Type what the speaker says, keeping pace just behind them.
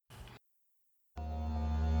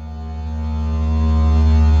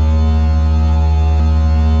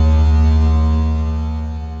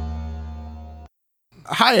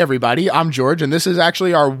Hi, everybody. I'm George, and this is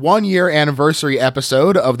actually our 1-year anniversary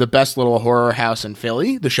episode of the Best Little Horror House in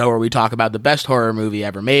Philly, the show where we talk about the best horror movie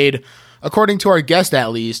ever made, according to our guest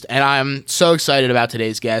at least, and I'm so excited about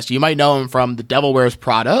today's guest. You might know him from The Devil Wears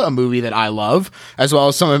Prada, a movie that I love, as well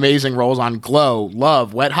as some amazing roles on Glow,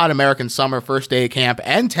 Love, Wet Hot American Summer, First Day of Camp,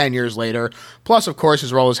 and 10 Years Later, plus, of course,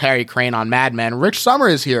 his role as Harry Crane on Mad Men. Rich Sommer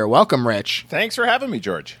is here. Welcome, Rich. Thanks for having me,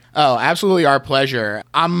 George. Oh, absolutely our pleasure.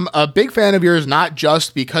 I'm a big fan of yours, not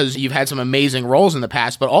just because you've had some amazing roles in the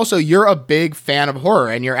past, but also you're a big fan of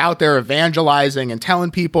horror, and you're out there evangelizing and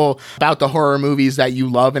telling people about the horror movies that you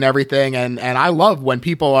love and everything, and I love when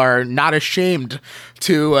people are not ashamed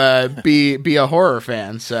to be a horror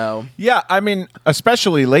fan, so... Yeah, I mean,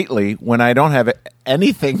 especially lately, when I don't have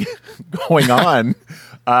anything going on...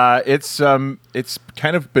 It's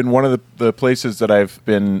kind of been one of the places that I've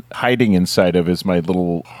been hiding inside of is my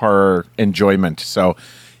little horror enjoyment. So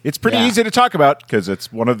it's pretty easy to talk about because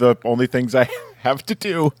it's one of the only things I have to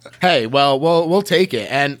do. Hey, well, we'll take it.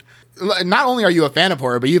 And not only are you a fan of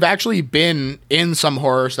horror, but you've actually been in some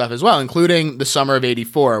horror stuff as well, including The Summer of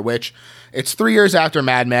 '84, which it's 3 years after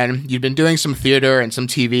Mad Men. You've been doing some theater and some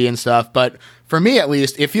TV and stuff, but for me, at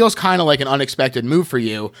least, it feels kind of like an unexpected move for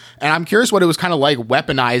you. And I'm curious what it was kind of like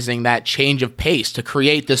weaponizing that change of pace to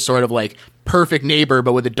create this sort of like perfect neighbor,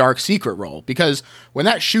 but with a dark secret role. Because when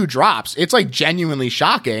that shoe drops, it's like genuinely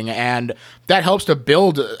shocking. And that helps to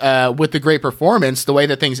build with the great performance, the way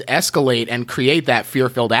that things escalate and create that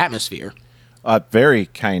fear-filled atmosphere. Very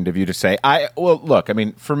kind of you to say. Well, look, I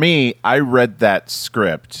mean, for me, I read that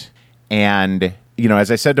script and, you know, as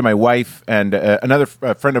I said to my wife and another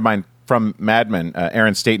friend of mine, from Mad Men,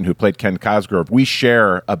 Aaron Staten, who played Ken Cosgrove, we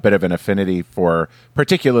share a bit of an affinity for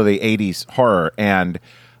particularly 80s horror. And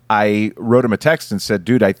I wrote him a text and said,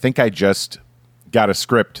 dude, I think I just got a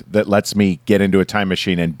script that lets me get into a time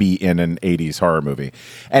machine and be in an 80s horror movie.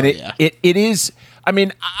 And it is, I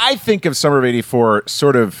mean, I think of Summer of '84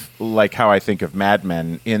 sort of like how I think of Mad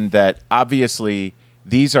Men, in that obviously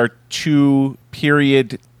these are two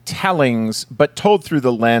period tellings, but told through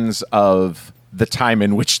the lens of the time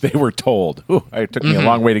in which they were told. Ooh, it took me a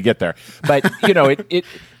long way to get there. But, you know,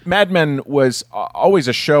 Mad Men was always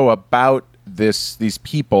a show about these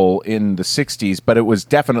people in the 60s, but it was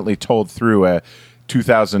definitely told through a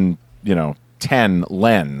 2010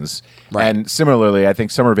 lens. Right. And similarly, I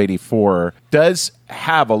think Summer of '84 does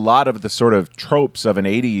have a lot of the sort of tropes of an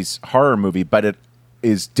 80s horror movie, but it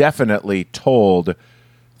is definitely told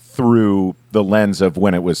through the lens of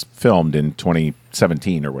when it was filmed in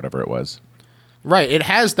 2017 or whatever it was. Right. It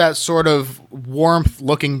has that sort of warmth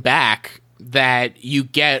looking back that you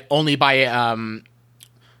get only by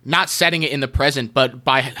not setting it in the present, but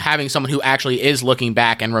by having someone who actually is looking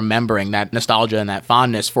back and remembering that nostalgia and that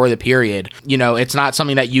fondness for the period. You know, it's not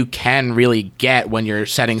something that you can really get when you're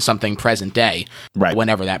setting something present day, right?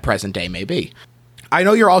 Whenever that present day may be. I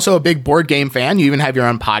know you're also a big board game fan. You even have your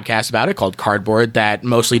own podcast about it called Cardboard that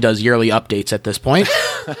mostly does yearly updates at this point.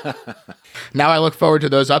 Now I look forward to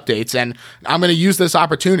those updates, and I'm going to use this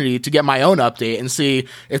opportunity to get my own update and see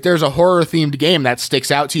if there's a horror-themed game that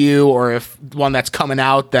sticks out to you, or if one that's coming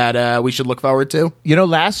out that we should look forward to. You know,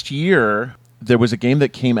 last year there was a game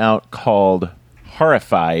that came out called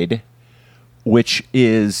Horrified, which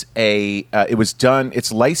is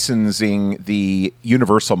it's licensing the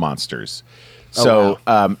Universal monsters. So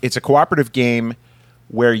wow. It's a cooperative game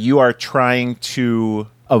where you are trying to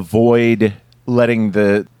avoid letting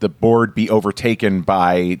the board be overtaken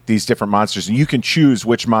by these different monsters. And you can choose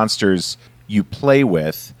which monsters you play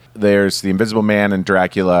with. There's the Invisible Man and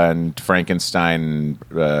Dracula and Frankenstein,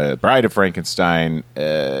 Bride of Frankenstein,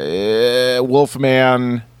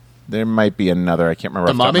 Wolfman. There might be another. I can't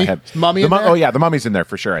remember. The Mummy? Mummy Oh, yeah. The Mummy's in there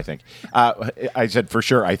for sure, I think. I said for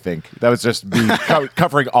sure, I think. That was just me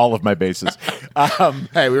covering all of my bases.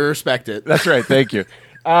 Hey, we respect it. That's right. Thank you.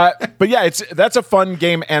 But yeah, that's a fun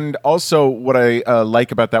game. And also what I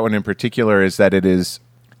like about that one in particular is that it is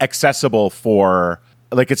accessible for...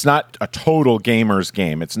 Like, it's not a total gamer's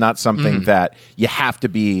game. It's not something that you have to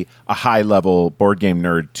be a high-level board game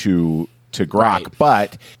nerd to grok, right.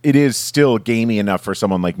 But it is still gamey enough for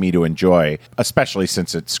someone like me to enjoy, especially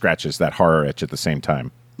since it scratches that horror itch at the same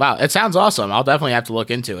time. Wow, it sounds awesome. I'll definitely have to look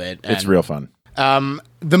into it. It's real fun.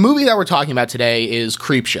 The movie that we're talking about today is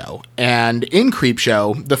Creepshow. And in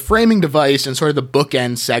Creepshow, the framing device and sort of the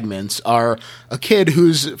bookend segments are a kid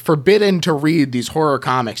who's forbidden to read these horror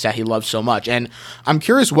comics that he loves so much. And I'm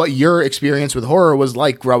curious what your experience with horror was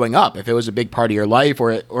like growing up, if it was a big part of your life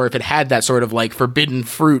or if it had that sort of like forbidden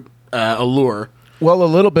fruit allure. Well, a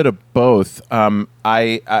little bit of both.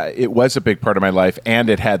 It was a big part of my life,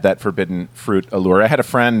 and it had that forbidden fruit allure. I had a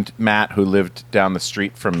friend, Matt, who lived down the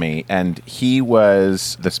street from me, and he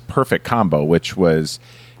was this perfect combo, which was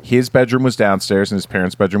his bedroom was downstairs and his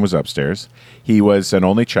parents' bedroom was upstairs. He was an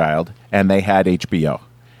only child, and they had HBO.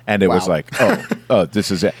 And it was like, oh,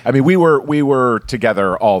 this is it. I mean, we were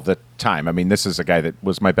together all the time. I mean, this is a guy that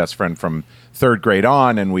was my best friend from third grade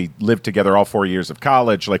on, and we lived together all 4 years of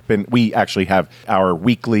college. We actually have our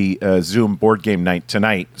weekly Zoom board game night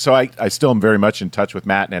tonight. So I still am very much in touch with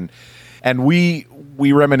Matt, and we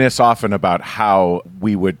reminisce often about how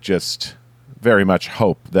we would just very much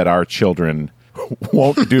hope that our children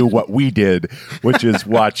won't do what we did, which is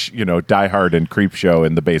watch, Die Hard and Creepshow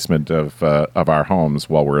in the basement of our homes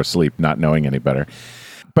while we're asleep, not knowing any better.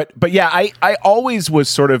 But yeah, I always was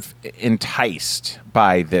sort of enticed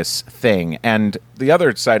by this thing. And the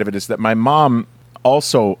other side of it is that my mom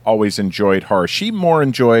also always enjoyed horror. She more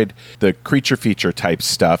enjoyed the creature feature type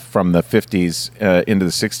stuff from the 50s into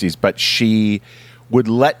the 60s, but she would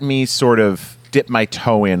let me sort of dip my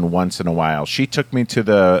toe in once in a while. She took me to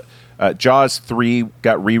the Jaws 3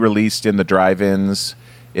 got re-released in the drive-ins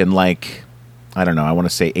in I don't know, I want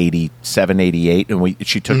to say 87, 88, and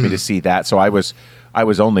she took me to see that. So I was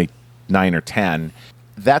only 9 or 10.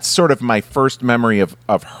 That's sort of my first memory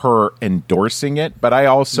of her endorsing it, but I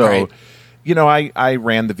also, right. I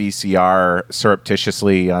ran the VCR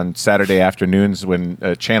surreptitiously on Saturday afternoons when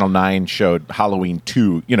Channel 9 showed Halloween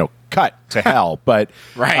 2, cut to hell. But,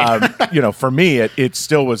 right. For me, it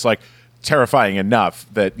still was terrifying enough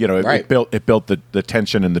that right. it built the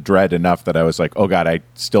tension and the dread enough that I was like, oh God, I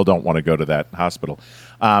still don't want to go to that hospital.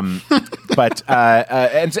 But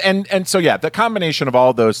so yeah, the combination of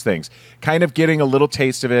all those things, kind of getting a little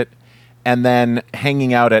taste of it, and then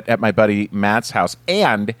hanging out at my buddy Matt's house,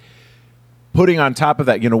 and putting on top of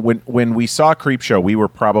that, when we saw Creepshow, we were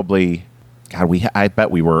probably, I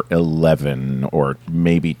bet we were 11 or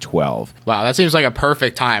maybe 12. Wow, that seems like a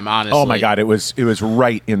perfect time, honestly. Oh my God, it was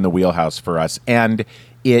right in the wheelhouse for us. And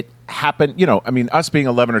it happened, us being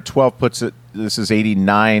 11 or 12 puts it, this is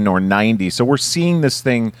 89 or 90. So we're seeing this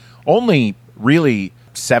thing only really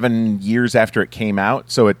 7 years after it came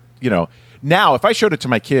out. So it, now if I showed it to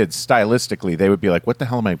my kids stylistically, they would be like, what the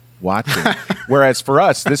hell am I watching? Whereas for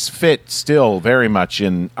us, this fit still very much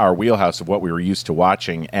in our wheelhouse of what we were used to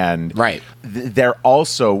watching. And right. There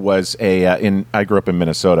also was I grew up in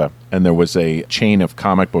Minnesota, and there was a chain of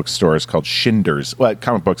comic book stores called Schindler's,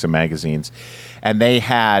 comic books and magazines. And they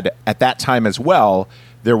had, at that time as well,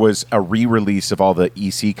 there was a re-release of all the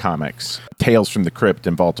EC comics, Tales from the Crypt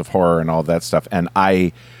and Vault of Horror and all that stuff. And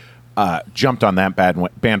I jumped on that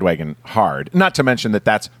bandwagon hard. Not to mention that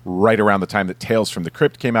that's right around the time that Tales from the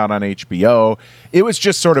Crypt came out on HBO. It was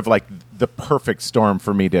just sort of like the perfect storm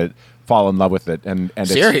for me to fall in love with it. And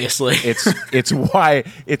seriously, it's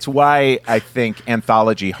why I think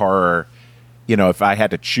anthology horror, if I had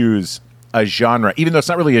to choose a genre, even though it's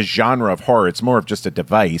not really a genre of horror, it's more of just a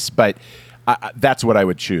device, but that's what I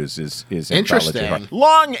would choose is interesting. Horror.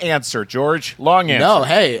 Long answer, George. Long answer. No,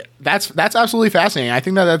 hey, that's absolutely fascinating. I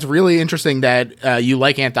think that's really interesting that you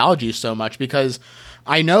like anthologies so much, because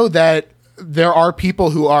I know that there are people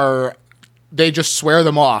who they just swear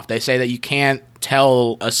them off. They say that you can't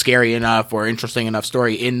tell a scary enough or interesting enough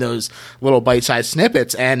story in those little bite-sized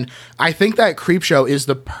snippets. And I think that Creepshow is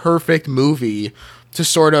the perfect movie to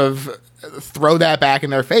sort of throw that back in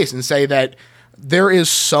their face and say that there is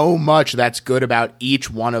so much that's good about each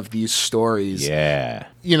one of these stories. Yeah.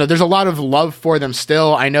 There's a lot of love for them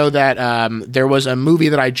still. I know that there was a movie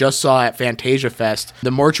that I just saw at Fantasia Fest,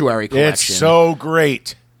 The Mortuary Collection. It's so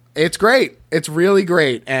great. It's great. It's really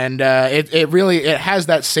great. And it has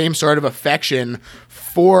that same sort of affection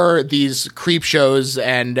for these creep shows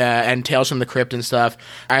and Tales from the Crypt and stuff.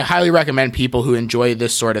 I highly recommend people who enjoy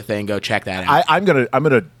this sort of thing go check that out. I'm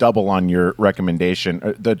gonna double on your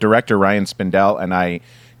recommendation. The director Ryan Spindell and I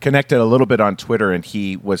connected a little bit on Twitter, and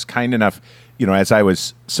he was kind enough, as I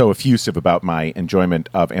was so effusive about my enjoyment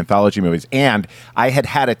of anthology movies, and I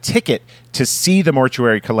had a ticket to see the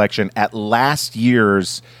Mortuary Collection at last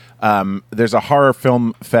year's. There's a horror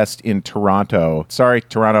film fest in Toronto. Sorry,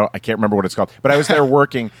 Toronto. I can't remember what it's called. But I was there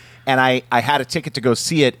working, and I had a ticket to go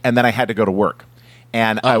see it, and then I had to go to work.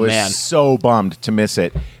 And I was so bummed to miss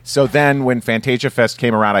it. So then when Fantasia Fest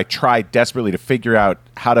came around, I tried desperately to figure out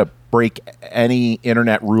how to break any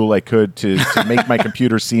internet rule I could to make my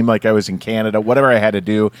computer seem like I was in Canada, whatever I had to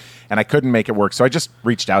do, and I couldn't make it work. So I just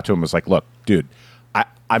reached out to him and was like, look, dude,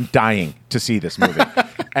 I'm dying to see this movie.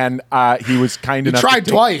 And he was kind enough. You tried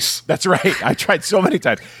twice. That's right. I tried so many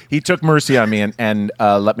times. He took mercy on me and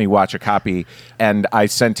let me watch a copy. And I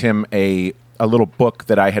sent him a a little book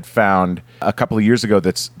that I had found a couple of years ago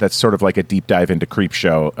that's sort of like a deep dive into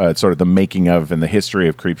Creepshow, sort of the making of and the history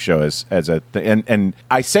of Creepshow and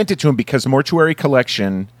I sent it to him because Mortuary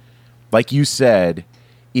Collection, like you said,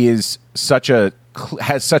 is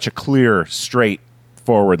has such a clear,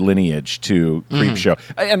 straightforward lineage to Creepshow,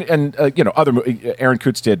 and other Aaron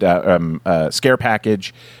Kutz did Scare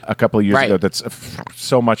Package a couple of years ago. That's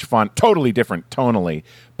so much fun, totally different tonally,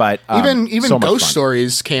 but even so Ghost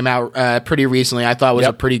Stories came out pretty recently. I thought was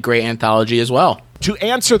a pretty great anthology as well. To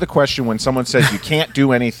answer the question, when someone says you can't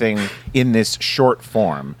do anything in this short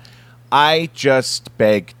form, I just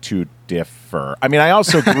beg to differ. I mean, I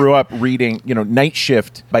also grew up reading, Night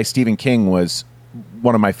Shift by Stephen King was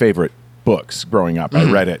one of my favorite books growing up.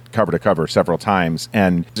 I read it cover to cover several times,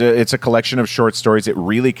 and it's a collection of short stories. It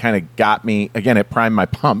really kind of got me, again, it primed my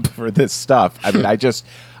pump for this stuff. I mean,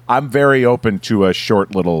 I'm very open to a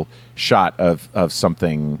short little shot of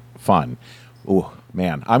something fun. Ooh,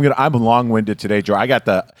 man, I'm long-winded today, Joe. I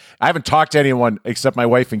haven't talked to anyone except my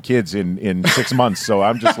wife and kids in 6 months, so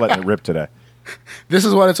I'm just letting it rip today. This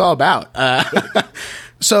is what it's all about.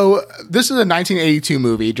 So this is a 1982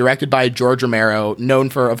 movie directed by George Romero,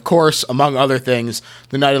 known for, of course, among other things,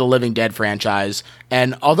 the Night of the Living Dead franchise.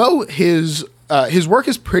 And although his work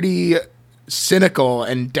is pretty cynical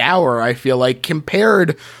and dour, I feel like,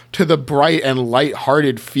 compared to the bright and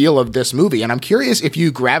lighthearted feel of this movie. And I'm curious if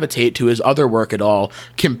you gravitate to his other work at all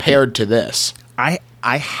compared to this. I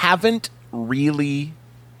haven't really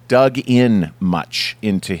dug in much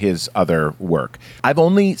into his other work. I've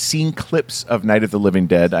only seen clips of Night of the Living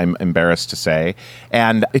Dead, I'm embarrassed to say,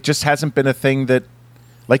 and it just hasn't been a thing that,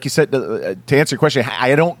 like you said, to answer your question,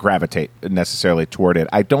 I don't gravitate necessarily toward it.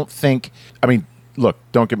 I don't think, look,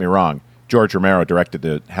 don't get me wrong, George Romero directed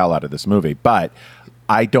the hell out of this movie, but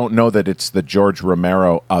I don't know that it's the George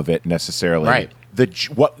Romero of it necessarily. Right.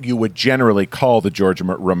 What you would generally call the George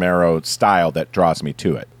Romero style that draws me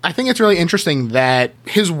to it. I think it's really interesting that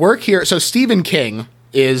his work here. So Stephen King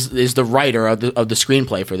is the writer of the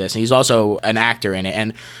screenplay for this, and he's also an actor in it.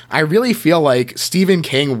 And I really feel like Stephen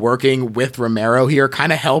King working with Romero here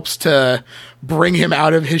kind of helps to bring him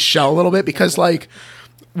out of his shell a little bit, because like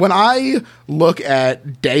when I look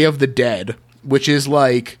at Day of the Dead, which is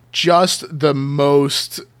like just the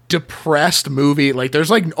most depressed movie, like there's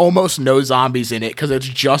like almost no zombies in it because it's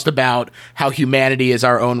just about how humanity is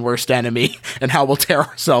our own worst enemy and how we'll tear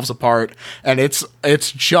ourselves apart, and it's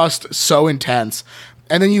just so intense.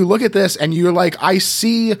 And then you look at this and you're like, I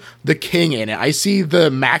see the King in it. I see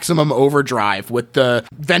the Maximum Overdrive with the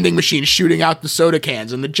vending machine shooting out the soda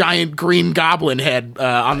cans and the giant green goblin head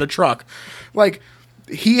on the truck. Like,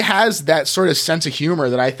 he has that sort of sense of humor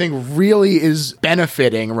that I think really is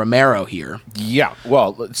benefiting Romero here. Yeah,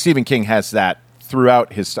 well, Stephen King has that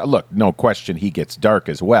throughout his... Look, no question, he gets dark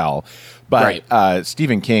as well. But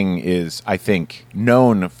Stephen King is, I think,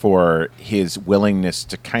 known for his willingness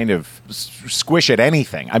to kind of squish at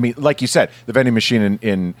anything. I mean, like you said, the vending machine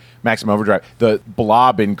in Maximum Overdrive, the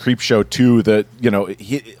blob in Creepshow 2,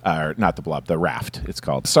 not the blob, the raft, it's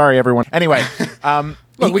called. Sorry, everyone. Anyway...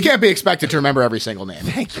 Look, we can't be expected to remember every single name.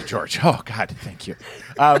 Thank you, George. Oh God, thank you.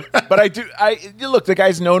 But look, the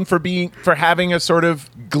guy's known for having a sort of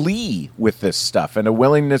glee with this stuff and a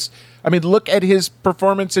willingness. I mean, look at his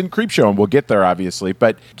performance in Creepshow, and we'll get there obviously.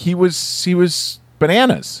 But he was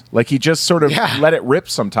bananas. Like, he just sort of let it rip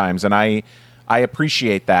sometimes, and I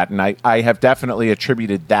appreciate that, and I have definitely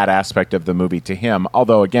attributed that aspect of the movie to him.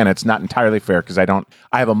 Although, again, it's not entirely fair because I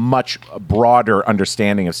have a much broader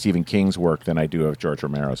understanding of Stephen King's work than I do of George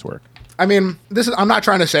Romero's work. I mean, I'm not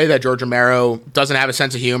trying to say that George Romero doesn't have a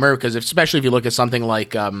sense of humor, because especially if you look at something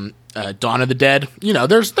like Dawn of the Dead,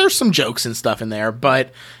 there's some jokes and stuff in there,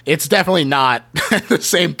 but it's definitely not the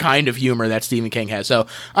same kind of humor that Stephen King has. So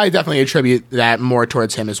I definitely attribute that more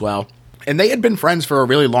towards him as well. And they had been friends for a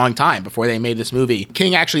really long time before they made this movie.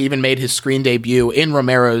 King actually even made his screen debut in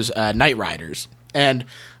Romero's Night Riders. And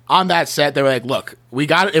on that set, they were like, look,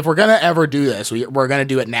 if we're going to ever do this, we're going to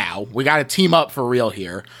do it now. We got to team up for real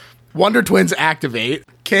here. Wonder Twins activate.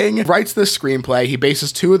 King writes this screenplay. He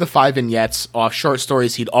bases 2 of the 5 vignettes off short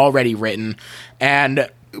stories he'd already written.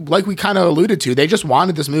 And like we kind of alluded to, they just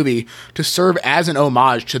wanted this movie to serve as an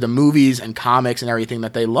homage to the movies and comics and everything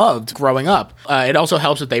that they loved growing up. It also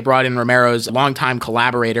helps that they brought in Romero's longtime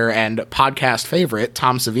collaborator and podcast favorite,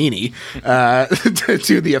 Tom Savini,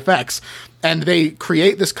 to the effects. And they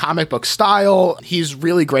create this comic book style. He's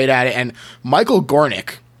really great at it. And Michael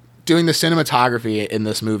Gornick doing the cinematography in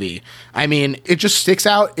this movie, I mean, it just sticks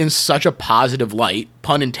out in such a positive light,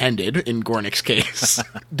 pun intended, in Gornick's case.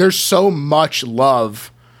 There's so much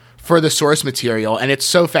love for the source material. And it's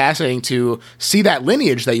so fascinating to see that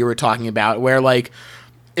lineage that you were talking about, where like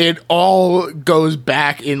it all goes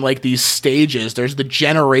back in like these stages. There's the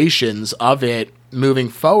generations of it moving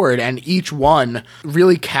forward, and each one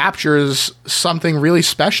really captures something really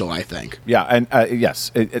special, I think. Yeah, and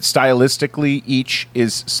yes, stylistically, each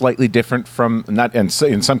is slightly different from, not, and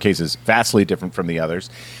in some cases, vastly different from the others.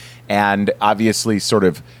 And obviously, sort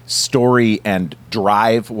of story and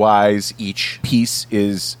drive-wise, each piece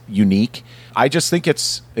is unique. I just think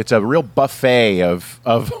it's a real buffet of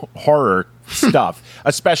horror stuff,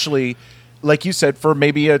 especially, like you said, for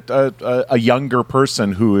maybe a younger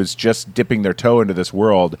person who is just dipping their toe into this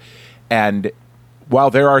world. And while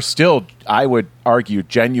there are still, I would argue,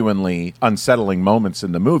 genuinely unsettling moments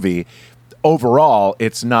in the movie, overall,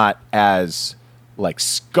 it's not as like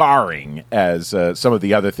scarring as some of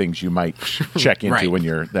the other things you might check into when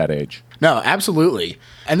you're that age. No, absolutely.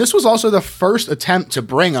 And this was also the first attempt to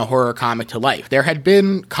bring a horror comic to life. There had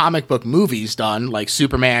been comic book movies done, like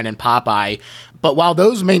Superman and Popeye, but while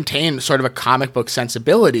those maintain sort of a comic book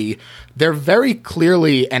sensibility, they're very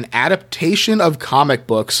clearly an adaptation of comic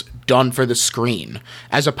books done for the screen,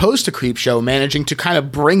 as opposed to Creepshow managing to kind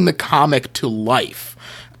of bring the comic to life.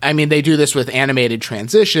 I mean, they do this with animated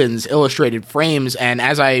transitions, illustrated frames, and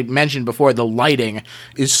as I mentioned before, the lighting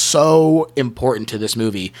is so important to this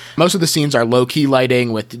movie. Most of the scenes are low-key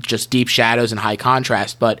lighting with just deep shadows and high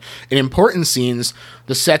contrast, but in important scenes,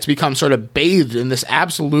 the sets become sort of bathed in this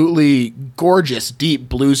absolutely gorgeous deep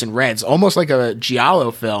blues and reds, almost like a giallo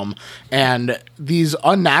film, and these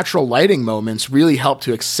unnatural lighting moments really help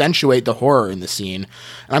to accentuate the horror in the scene.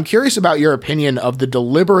 And I'm curious about your opinion of the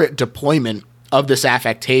deliberate deployment of this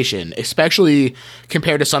affectation, especially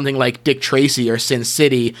compared to something like Dick Tracy or Sin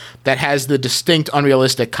City that has the distinct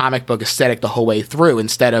unrealistic comic book aesthetic the whole way through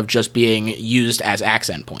instead of just being used as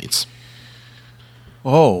accent points.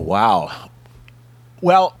 Oh, wow.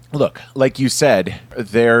 Well, look, like you said,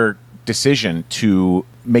 their decision to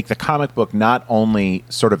make the comic book not only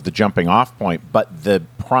sort of the jumping off point, but the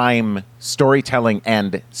prime storytelling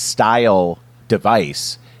and style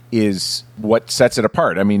device is what sets it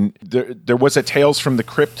apart. I mean, there was a Tales from the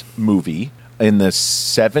Crypt movie in the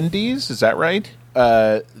 70s. Is that right?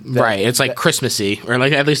 Right. It's like Christmassy, or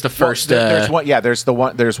like at least the first. There's one. Yeah, there's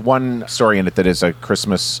one story in it that is a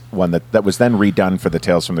Christmas one that was then redone for the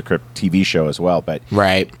Tales from the Crypt TV show as well. But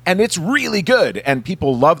right, and it's really good, and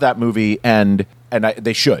people love that movie, and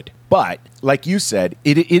they should. But like you said,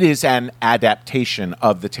 it is an adaptation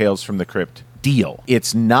of the Tales from the Crypt deal.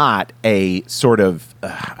 It's not a sort of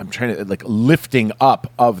I'm trying to like lifting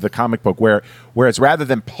up of the comic book, whereas rather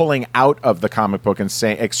than pulling out of the comic book and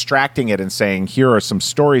saying, extracting it and saying, here are some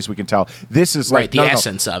stories we can tell, this is right, like the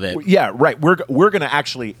essence of it. Yeah, right. We're going to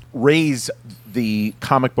actually raise the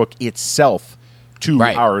comic book itself to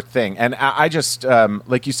our thing. And I just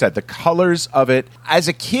like you said, the colors of it as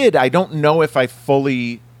a kid, I don't know if I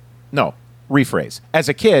fully rephrase. As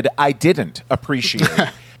a kid, I didn't appreciate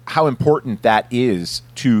how important that is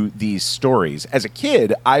to these stories. As a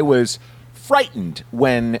kid, I was frightened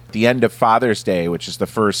when the end of Father's Day, which is the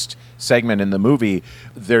first segment in the movie,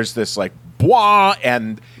 there's this like blah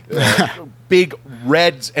and big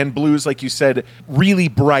reds and blues, like you said, really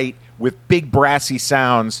bright with big brassy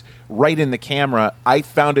sounds right in the camera. I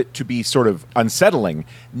found it to be sort of unsettling.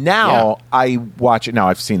 Now I watch it. Now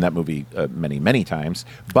I've seen that movie many, many times,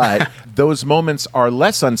 but those moments are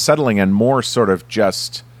less unsettling and more sort of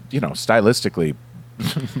just, stylistically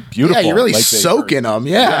beautiful. Yeah, you really soak in them.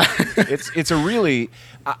 Yeah. It's a really,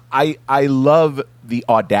 I love the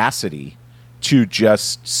audacity to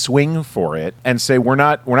just swing for it and say, we're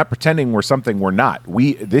not pretending we're something we're not.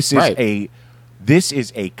 This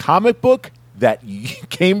is a comic book that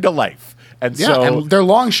came to life. And and they're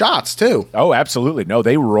long shots too. Oh, absolutely. No,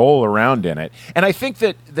 they roll around in it. And I think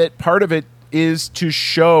that part of it is to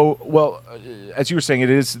show, well, as you were saying, it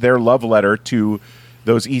is their love letter to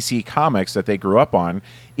those EC comics that they grew up on.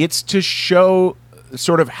 It's to show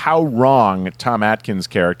sort of how wrong Tom Atkins'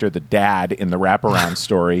 character, the dad in the wraparound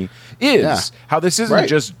story, is. Yeah. How this isn't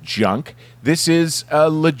just junk. This is a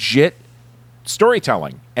legit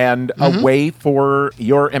storytelling and a way for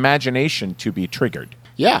your imagination to be triggered.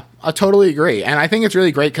 Yeah, I totally agree. And I think it's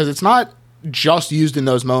really great because it's not just used in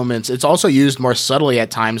those moments. It's also used more subtly at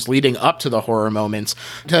times leading up to the horror moments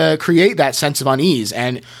to create that sense of unease.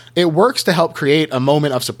 And it works to help create a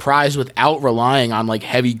moment of surprise without relying on like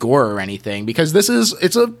heavy gore or anything, because it's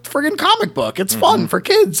a friggin' comic book. It's fun for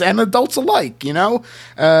kids and adults alike,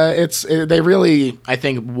 they really, I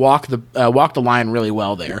think, walk the line really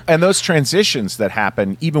well there. And those transitions that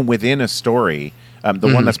happen even within a story,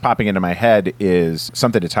 the one that's popping into my head is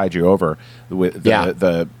Something to Tide You Over with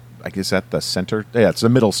the I guess at the center. Yeah, it's the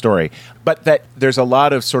middle story. But that there's a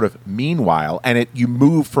lot of sort of meanwhile, and you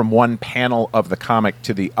move from one panel of the comic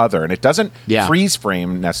to the other, and it doesn't freeze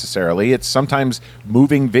frame necessarily. It's sometimes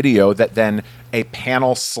moving video that then a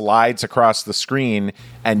panel slides across the screen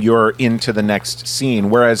and you're into the next scene.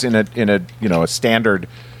 Whereas in a standard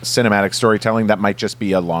cinematic storytelling, that might just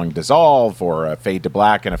be a long dissolve or a fade to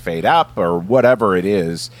black and a fade up or whatever it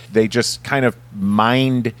is. They just kind of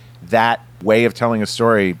mind that way of telling a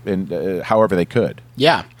story in however they could.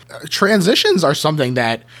 Yeah. Transitions are something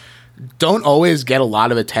that don't always get a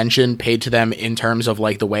lot of attention paid to them in terms of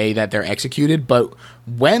like the way that they're executed, but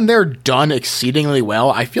when they're done exceedingly well,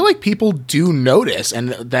 I feel like people do notice, and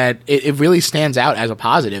that it really stands out as a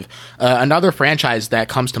positive. Another franchise that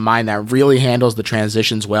comes to mind that really handles the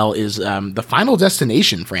transitions well is the Final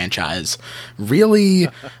Destination franchise. Really,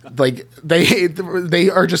 like they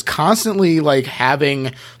are just constantly like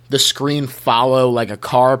having the screen follow like a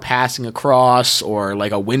car passing across or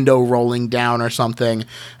like a window rolling down or something.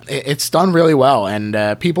 It's done really well,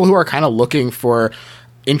 and people who are kind of looking for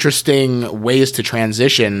interesting ways to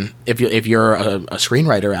transition, if you're a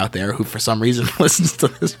screenwriter out there who for some reason listens to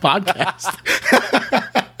this podcast,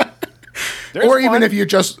 or even one. If you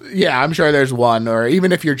just, I'm sure there's one, or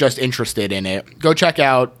even if you're just interested in it, go check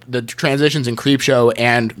out the transitions in Creepshow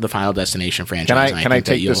and the Final Destination franchise. Can I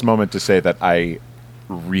take this moment to say that I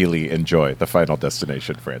really enjoy the Final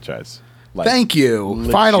Destination franchise? Like, thank you.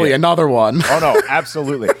 Legit. Finally, another one. Oh no,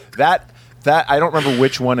 absolutely. That I don't remember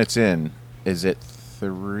which one it's in. Is it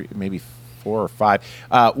 3, maybe 4 or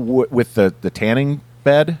 5? With the tanning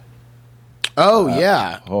bed. Oh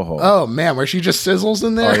yeah. Oh man, where she just sizzles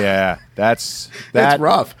in there. Oh yeah, that's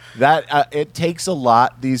rough. That it takes a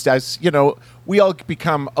lot these days. You know, we all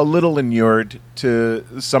become a little inured to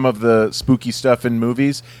some of the spooky stuff in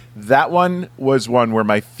movies. That one was one where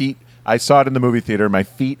my feet. I saw it in the movie theater. My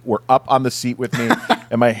feet were up on the seat with me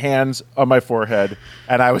and my hands on my forehead.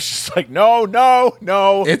 And I was just like, no.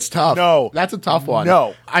 It's tough. No. That's a tough one.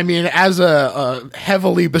 No. I mean, as a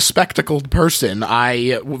heavily bespectacled person,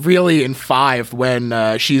 I really in 5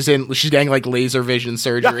 when she's getting like laser vision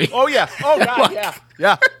surgery. Yeah. Oh, yeah. Oh, God. Like,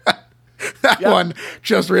 yeah. That one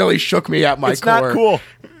just really shook me at my core. It's not cool.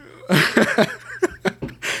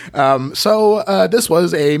 So this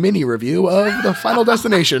was a mini review of the Final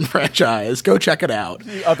Destination franchise. Go check it out.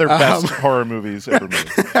 The other best horror movies ever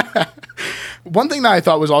made. One thing that I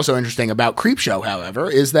thought was also interesting about Creepshow,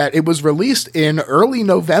 however, is that it was released in early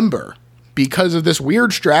November because of this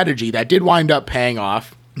weird strategy that did wind up paying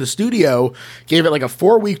off. The studio gave it like a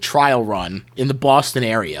 4-week trial run in the Boston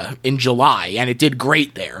area in July, and it did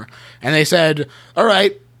great there. And they said, all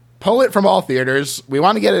right, pull it from all theaters. We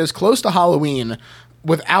want to get it as close to Halloween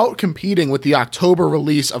without competing with the October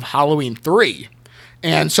release of Halloween 3.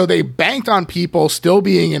 And so they banked on people still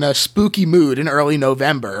being in a spooky mood in early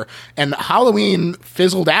November, and Halloween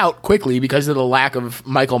fizzled out quickly because of the lack of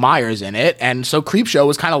Michael Myers in it, and so Creepshow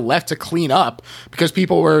was kind of left to clean up because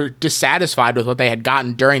people were dissatisfied with what they had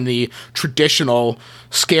gotten during the traditional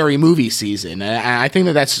scary movie season. And I think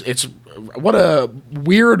it's what a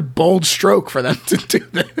weird, bold stroke for them to do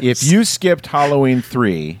this. If you skipped Halloween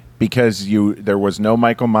 3 because there was no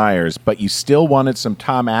Michael Myers, but you still wanted some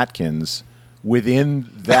Tom Atkins within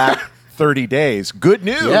that 30 days, good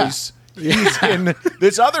news. Yeah. He's in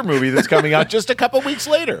this other movie that's coming out just a couple weeks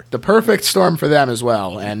later. The perfect storm for them as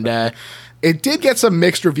well. And it did get some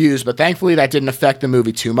mixed reviews, but thankfully that didn't affect the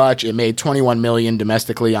movie too much. It made $21 million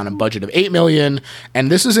domestically on a budget of $8 million.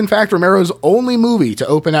 And this is, in fact, Romero's only movie to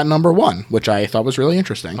open at number 1, which I thought was really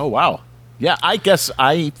interesting. Oh, wow. Yeah, I guess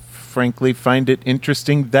I frankly find it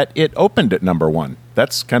interesting that it opened at number 1.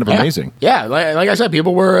 That's kind of amazing. Yeah, like I said,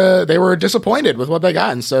 people were disappointed with what they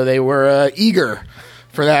got, and so they were eager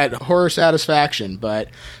for that horror satisfaction. But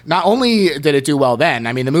not only did it do well then,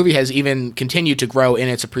 I mean, the movie has even continued to grow in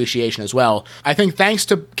its appreciation as well. I think thanks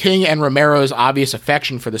to King and Romero's obvious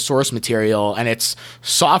affection for the source material and its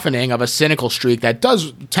softening of a cynical streak that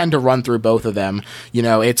does tend to run through both of them, you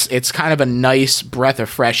know, it's kind of a nice breath of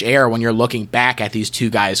fresh air when you're looking back at these two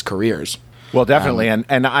guys' careers. Well, definitely.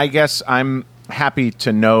 And I guess I'm happy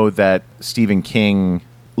to know that Stephen King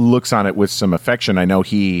looks on it with some affection. I know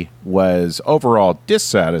he was overall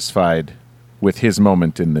dissatisfied with his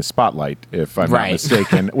moment in the spotlight, if I'm not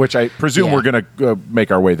mistaken, which I presume we're going to make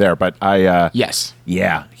our way there. But yes.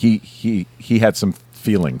 Yeah, he had some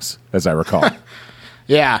feelings, as I recall.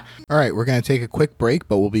 Yeah. All right, we're going to take a quick break,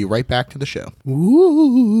 but we'll be right back to the show.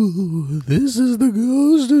 Ooh, this is the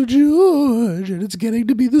Ghost of George, and it's getting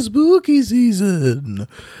to be the spooky season.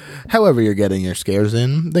 However you're getting your scares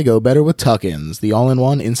in, they go better with Tuck-Ins, the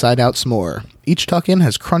all-in-one inside-out s'more. Each Tuck-In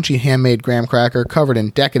has crunchy handmade graham cracker covered in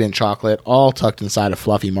decadent chocolate, all tucked inside a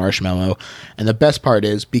fluffy marshmallow. And the best part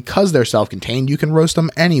is, because they're self-contained, you can roast them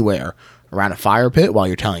anywhere. Around a fire pit while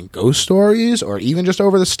you're telling ghost stories, or even just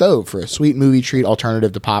over the stove for a sweet movie treat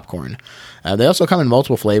alternative to popcorn. They also come in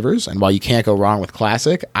multiple flavors, and while you can't go wrong with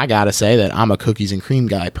classic, I gotta say that I'm a cookies and cream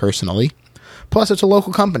guy personally. Plus, it's a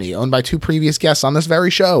local company owned by 2 previous guests on this very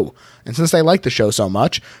show. And since they like the show so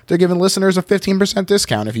much, they're giving listeners a 15%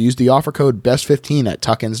 discount if you use the offer code BEST15 at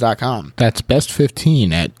tuckins.com. That's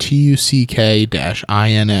BEST15 at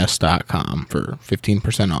tuck-ins.com for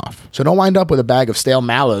 15% off. So don't wind up with a bag of stale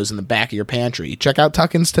mallows in the back of your pantry. Check out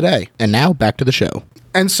Tuck-Ins today. And now, back to the show.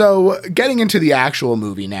 And so, getting into the actual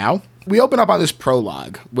movie now, we open up on this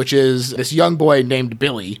prologue, which is this young boy named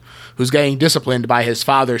Billy, who's getting disciplined by his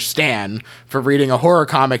father, Stan, for reading a horror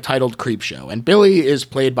comic titled Creepshow. And Billy is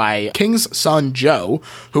played by King's son, Joe,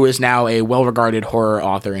 who is now a well-regarded horror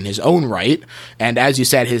author in his own right. And as you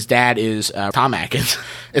said, his dad is Tom Atkins.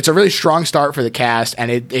 It's a really strong start for the cast, and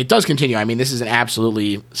it does continue. I mean, this is an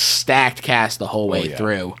absolutely stacked cast the whole way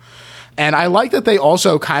through. And I like that they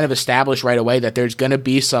also kind of establish right away that there's going to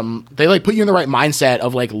be they like put you in the right mindset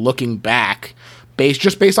of like looking back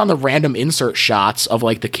based on the random insert shots of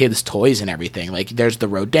like the kids' toys and everything. Like there's the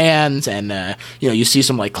Rodans and, you see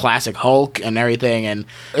some like classic Hulk and everything. And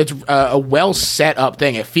it's a well set up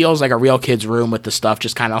thing. It feels like a real kid's room with the stuff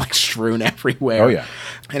just kind of like strewn everywhere. Oh, yeah.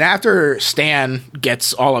 And after Stan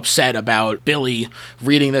gets all upset about Billy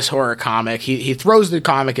reading this horror comic, he throws the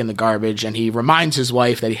comic in the garbage and he reminds his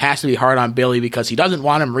wife that he has to be hard on Billy because he doesn't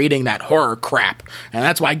want him reading that horror crap. And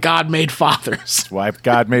that's why God made fathers. That's why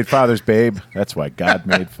God made fathers, babe. That's why God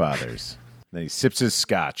made fathers. Then he sips his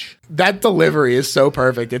scotch. That delivery is so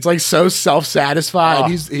perfect. It's like so self-satisfied. Oh.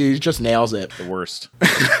 He just nails it. The worst.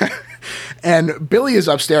 And Billy is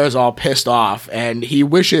upstairs all pissed off, and he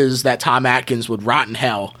wishes that Tom Atkins would rot in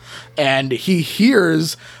hell. And he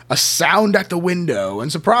hears a sound at the window,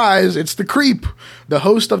 and surprise, it's the Creep, the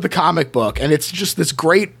host of the comic book. And it's just this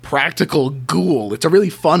great practical ghoul. It's a really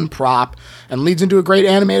fun prop and leads into a great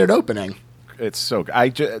animated opening. It's so good.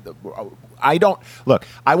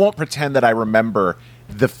 I won't pretend that I remember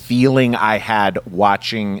the feeling I had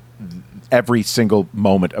watching every single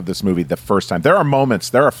moment of this movie the first time. There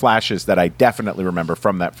are flashes that I definitely remember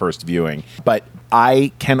from that first viewing. But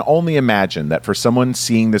I can only imagine that for someone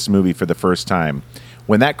seeing this movie for the first time,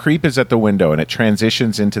 when that Creep is at the window and it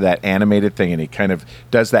transitions into that animated thing and he kind of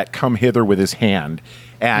does that come hither with his hand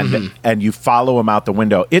and you follow him out the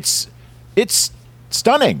window, it's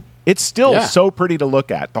stunning. It's still so pretty to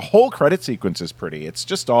look at. The whole credit sequence is pretty. It's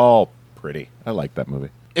just all pretty. I like that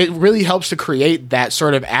movie. It really helps to create that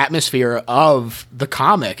sort of atmosphere of the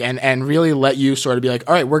comic and really let you sort of be like,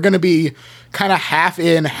 all right, we're going to be kind of half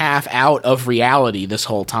in, half out of reality this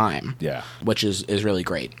whole time. Yeah. Which is really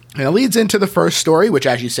great. And it leads into the first story, which,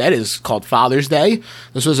 as you said, is called Father's Day.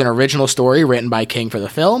 This was an original story written by King for the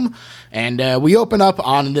film. And we open up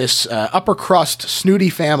on this upper crust, snooty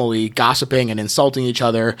family gossiping and insulting each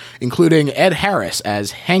other, including Ed Harris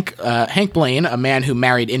as Hank Blaine, a man who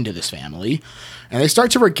married into this family. And they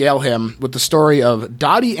start to regale him with the story of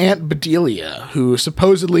Dottie Aunt Bedelia, who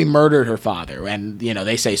supposedly murdered her father. And,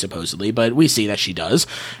 they say supposedly, but we see that she does.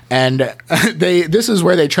 And this is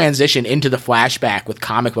where they transition into the flashback with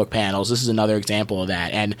comic book panels. This is another example of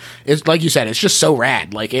that. And it's like you said, it's just so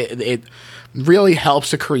rad. Like it really helps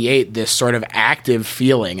to create this sort of active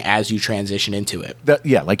feeling as you transition into it.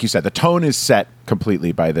 Like you said, the tone is set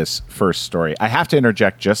completely by this first story. I have to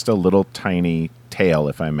interject just a little tiny tale,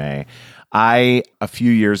 if I may. I, a few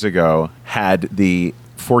years ago, had the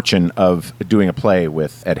fortune of doing a play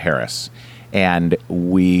with Ed Harris. And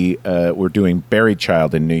we were doing Buried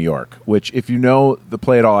Child in New York, which, if you know the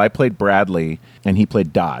play at all, I played Bradley, and he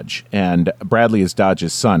played Dodge. And Bradley is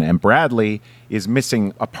Dodge's son. And Bradley is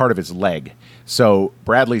missing a part of his leg. So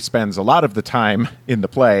Bradley spends a lot of the time in the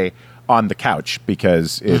play on the couch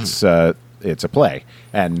because it's a play,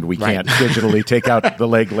 and we can't digitally take out the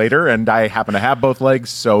leg later, and I happen to have both legs,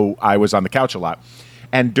 so I was on the couch a lot.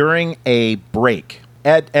 And during a break,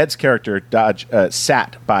 Ed's character, Dodge,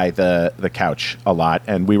 sat by the couch a lot,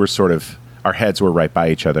 and we were our heads were right by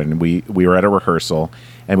each other, and we were at a rehearsal,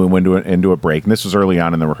 and we went into a break, and this was early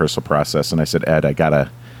on in the rehearsal process, and I said, Ed, I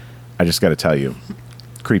just gotta tell you,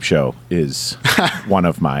 Creepshow is one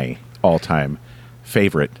of my all-time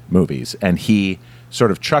favorite movies. And he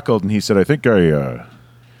sort of chuckled and he said, I think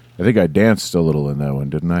I think I danced a little in that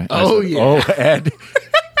one, didn't I? Oh, yeah. Oh, Ed,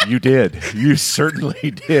 you did. You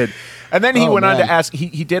certainly did. And then he went on to ask,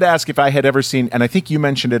 he did ask if I had ever seen, and I think you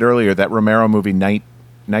mentioned it earlier, that Romero movie, Night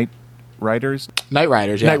Riders? Night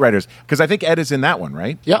Riders, yeah. Night Riders. Because I think Ed is in that one,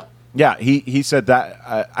 right? Yeah. Yeah, he said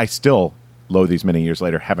that. I still, lo these many years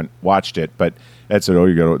later, haven't watched it, but Ed said,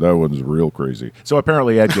 that one's real crazy. So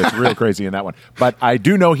apparently Ed gets real crazy in that one. But I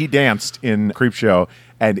do know he danced in Creepshow,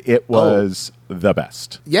 and it was the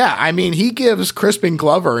best. Yeah, I mean, he gives Crispin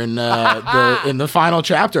Glover in the final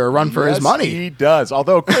chapter a run for his money. He does.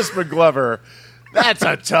 Although Crispin Glover, that's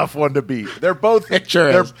a tough one to beat. They're both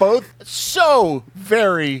they're both so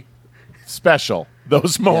very special,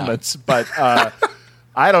 those moments. Yeah. But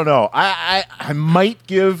I don't know. I might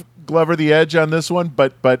give Glover the edge on this one,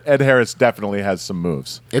 but Ed Harris definitely has some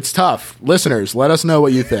moves. It's tough. Listeners, let us know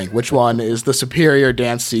what you think. Which one is the superior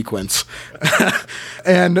dance sequence?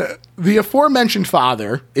 And the aforementioned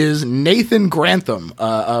father is Nathan Grantham,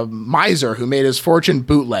 a miser who made his fortune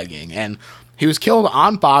bootlegging, and he was killed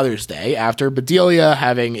on Father's Day after Bedelia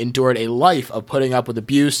having endured a life of putting up with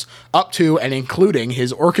abuse up to and including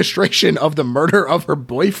his orchestration of the murder of her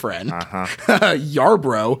boyfriend,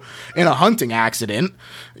 Yarbrough, in a hunting accident.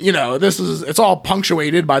 You know, it's all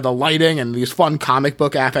punctuated by the lighting and these fun comic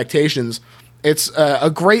book affectations. It's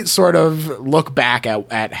a great sort of look back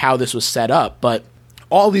at how this was set up, but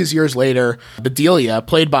all these years later, Bedelia,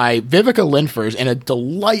 played by Vivica Linfors in a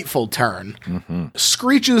delightful turn,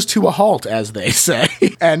 screeches to a halt, as they say,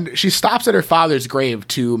 and she stops at her father's grave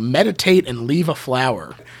to meditate and leave a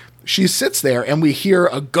flower. She sits there, and we hear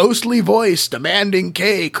a ghostly voice demanding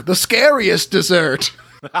cake, the scariest dessert.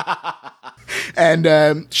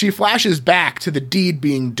 And she flashes back to the deed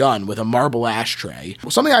being done with a marble ashtray.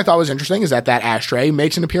 Something I thought was interesting is that ashtray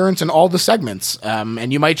makes an appearance in all the segments.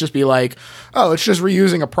 And you might just be like, oh, it's just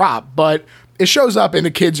reusing a prop. But it shows up in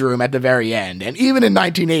the kids' room at the very end. And even in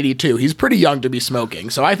 1982, he's pretty young to be smoking.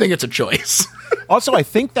 So I think it's a choice. Also, I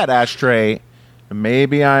think that ashtray,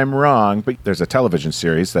 maybe I'm wrong, but there's a television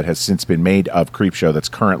series that has since been made of Creepshow that's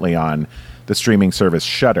currently on the streaming service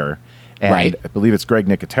Shudder. And I believe it's Greg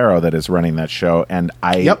Nicotero that is running that show. And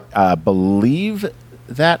I believe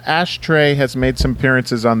that ashtray has made some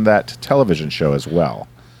appearances on that television show as well.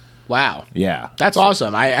 Wow. Yeah. That's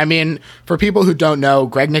awesome. I mean, for people who don't know,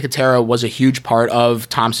 Greg Nicotero was a huge part of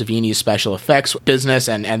Tom Savini's special effects business,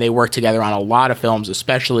 and they worked together on a lot of films,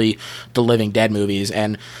 especially the Living Dead movies.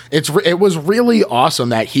 And it was really awesome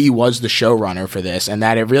that he was the showrunner for this, and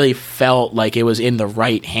that it really felt like it was in the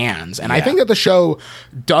right hands. And I think that the show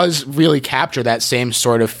does really capture that same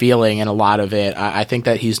sort of feeling in a lot of it. I think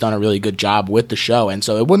that he's done a really good job with the show, and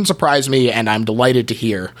so it wouldn't surprise me, and I'm delighted to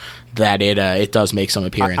hear that it does make some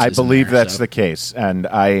appearances. I believe that's the case, and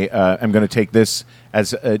I am going to take this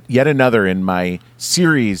as yet another in my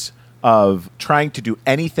series of trying to do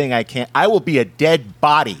anything I can. I will be a dead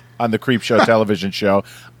body on the Creepshow television show.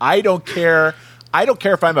 I don't care. I don't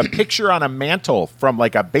care if I'm a picture on a mantle from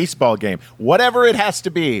like a baseball game. Whatever it has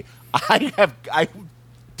to be, I'm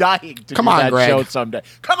dying to do that Greg. show someday.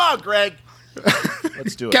 Come on, Greg.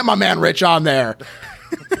 Let's do it. Get my man Rich on there.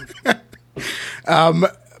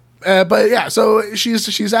 But yeah, so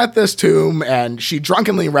she's at this tomb and she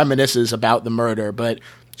drunkenly reminisces about the murder, but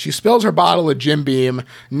she spills her bottle of Jim Beam.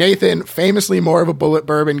 Nathan, famously more of a bullet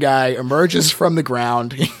bourbon guy, emerges from the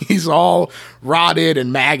ground. He's all rotted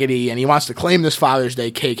and maggoty, and he wants to claim this Father's Day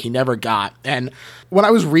cake he never got. And when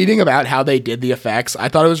I was reading about how they did the effects, I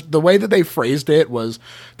thought it was the way that they phrased it was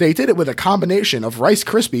they did it with a combination of Rice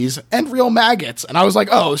Krispies and real maggots. And I was like,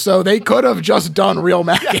 oh, so they could have just done real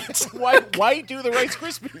maggots. Yeah. Why do the Rice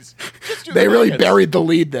Krispies? They really buried the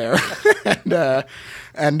lead there.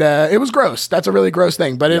 And it was gross. That's a really gross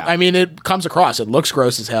thing. But it comes across. It looks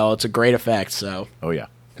gross as hell. It's a great effect. So. Oh, yeah.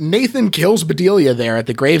 Nathan kills Bedelia there at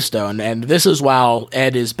the gravestone, and this is while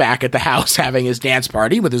Ed is back at the house having his dance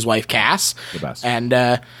party with his wife Cass. The best. And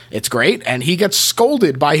it's great, and he gets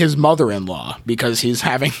scolded by his mother-in-law because he's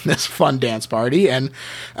having this fun dance party, and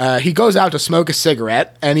he goes out to smoke a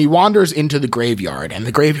cigarette, and he wanders into the graveyard, and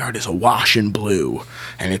the graveyard is awash in blue,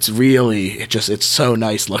 and it's so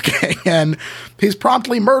nice looking, and he's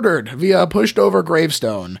promptly murdered via a pushed-over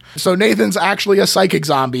gravestone. So Nathan's actually a psychic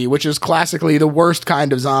zombie, which is classically the worst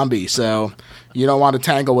kind of zombie, so you don't want to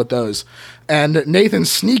tangle with those. And Nathan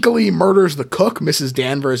sneakily murders the cook, Mrs.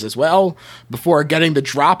 Danvers, as well, before getting the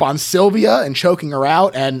drop on Sylvia and choking her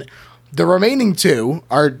out. And The remaining two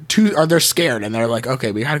are they're scared, and they're like,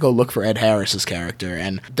 okay, we gotta go look for Ed Harris's character,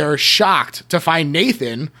 and they're shocked to find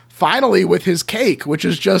Nathan finally with his cake, which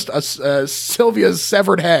is just a Sylvia's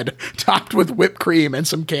severed head topped with whipped cream and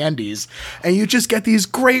some candies, and you just get these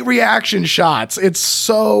great reaction shots. It's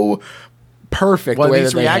so perfect. Well, the way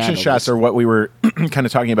these that they reaction handle shots this. are what we were kind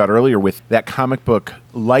of talking about earlier with that comic book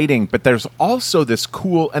lighting, but there's also this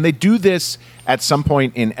cool, and they do this at some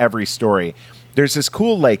point in every story. There's this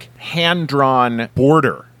cool, like, hand-drawn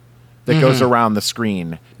border that goes around the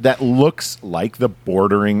screen that looks like the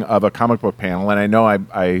bordering of a comic book panel. And I know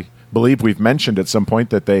I believe we've mentioned at some point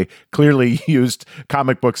that they clearly used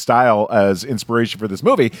comic book style as inspiration for this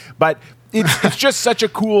movie. But it's just such a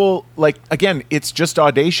cool, like, again, it's just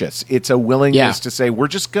audacious. It's a willingness to say, we're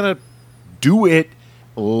just going to do it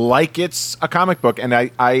like it's a comic book. And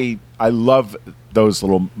I love those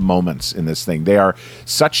little moments in this thing. They are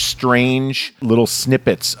such strange little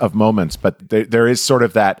snippets of moments, but there is sort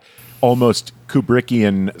of that almost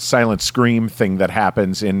Kubrickian silent scream thing that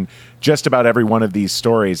happens in just about every one of these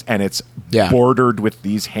stories, and it's bordered with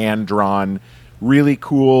these hand-drawn, really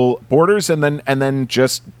cool borders, and then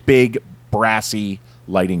just big, brassy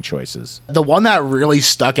lighting choices. The one that really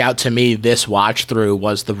stuck out to me this watch through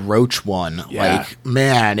was the roach one. Yeah. Like,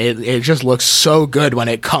 man, it just looks so good when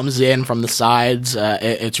it comes in from the sides.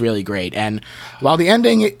 It's really great. And while the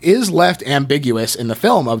ending is left ambiguous in the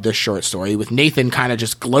film of this short story, with Nathan kind of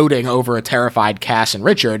just gloating over a terrified Cass and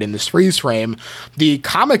Richard in this freeze frame, the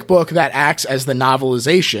comic book that acts as the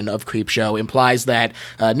novelization of Creepshow implies that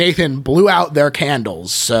Nathan blew out their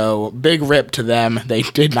candles. So big rip to them. They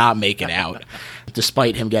did not make it out,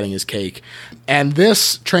 despite him getting his cake. And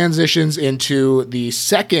this transitions into the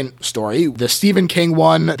second story, the Stephen King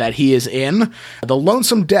one that he is in, The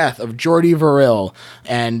Lonesome Death of Jordy Verrill.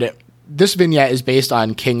 And this vignette is based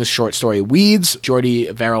on King's short story Weeds.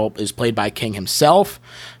 Jordy Verrill is played by King himself.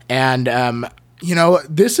 And,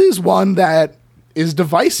 this is one that is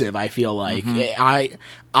divisive, I feel like.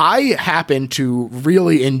 I happen to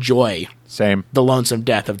really enjoy Same. The Lonesome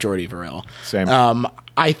Death of Jordy Verrill. Same.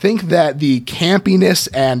 I think that the campiness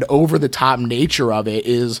and over-the-top nature of it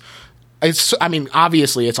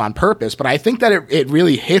obviously it's on purpose, but I think that it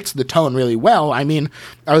really hits the tone really well. I mean,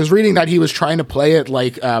 I was reading that he was trying to play it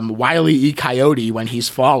like Wile E. Coyote when he's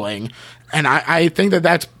falling, and I think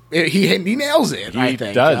he nails it, I think.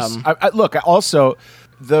 He does. Look, also,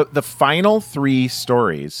 the final three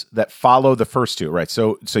stories that follow the first two, right?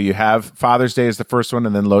 So you have Father's Day is the first one,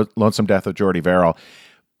 and then Lonesome Death of Jordy Verrill.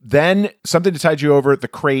 Then Something to Tide You Over, The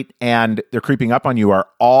Crate, and They're Creeping Up on You are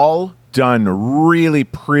all done really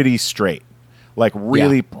pretty straight, like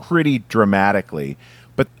really pretty dramatically.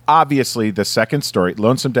 But obviously the second story,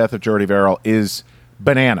 Lonesome Death of Jordy Verrill, is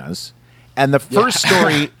bananas. And the first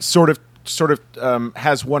story sort of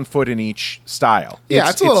has one foot in each style.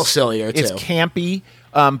 It's a little sillier, too. It's campy,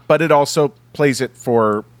 but it also plays it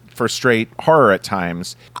for straight horror at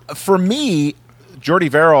times. For me, Jordy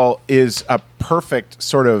Verrill is a perfect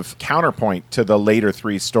sort of counterpoint to the later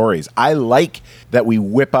three stories. I like that we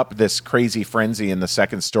whip up this crazy frenzy in the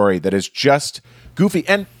second story that is just goofy.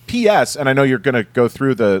 And P.S., and I know you're going to go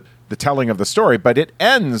through the telling of the story, but it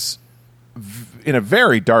ends in a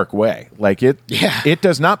very dark way. Like it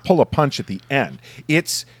does not pull a punch at the end.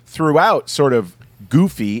 It's throughout sort of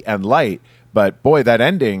goofy and light, but boy, that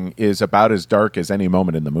ending is about as dark as any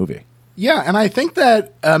moment in the movie. Yeah, and I think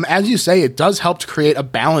that, as you say, it does help to create a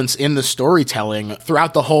balance in the storytelling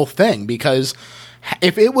throughout the whole thing, because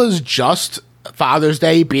if it was just Father's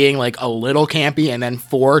Day being like a little campy and then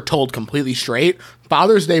 4 told completely straight,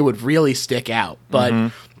 Father's Day would really stick out.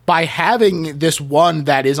 But by having this one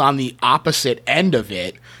that is on the opposite end of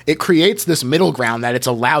it, it creates this middle ground that it's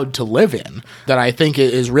allowed to live in that I think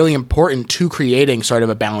is really important to creating sort of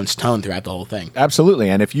a balanced tone throughout the whole thing. Absolutely.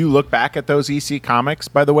 And if you look back at those EC comics,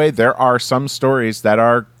 by the way, there are some stories that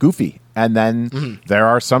are goofy. And then there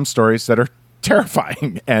are some stories that are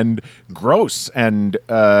terrifying and gross and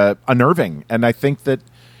unnerving. And I think that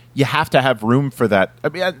you have to have room for that. I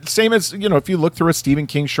mean, same as, if you look through a Stephen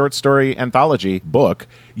King short story anthology book,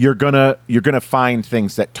 you're gonna find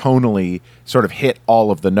things that tonally sort of hit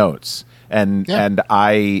all of the notes. And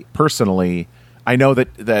I personally, I know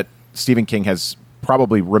that Stephen King has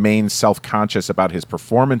probably remained self-conscious about his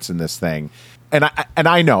performance in this thing. And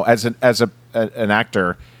I know as an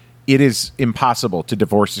actor, it is impossible to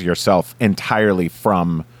divorce yourself entirely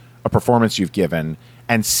from a performance you've given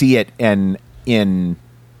and see it in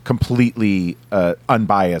completely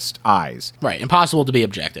unbiased eyes. Right. Impossible to be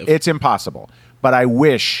objective. It's impossible. But I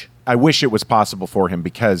wish it was possible for him,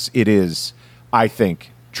 because it is, I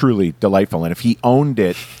think, truly delightful. And if he owned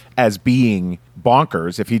it as being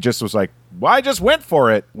bonkers. If he just was like, well, I just went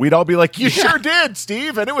for it, we'd all be like, you sure did,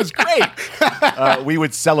 Steve, and it was great. We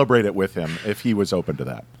would celebrate it with him if he was open to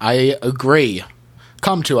that. I agree.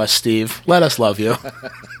 Come to us, Steve. Let us love you.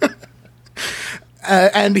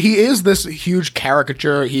 And he is this huge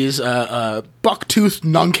caricature. He's a buck-toothed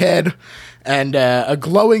nunkhead, and a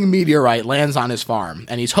glowing meteorite lands on his farm.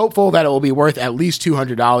 And he's hopeful that it will be worth at least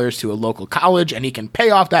 $200 to a local college, and he can pay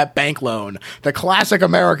off that bank loan. The classic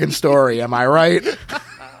American story, am I right?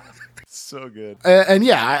 So good. And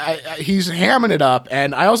he's hamming it up.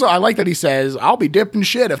 And I like that he says, I'll be dipped in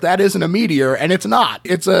shit if that isn't a meteor. And it's not.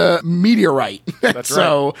 It's a meteorite. That's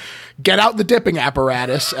so right. Get out the dipping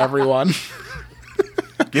apparatus, everyone.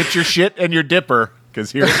 Get your shit and your dipper,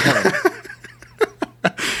 because here it comes.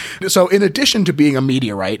 So in addition to being a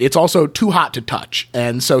meteorite, it's also too hot to touch.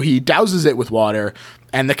 And so he douses it with water,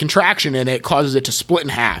 and the contraction in it causes it to split in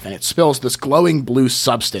half, and it spills this glowing blue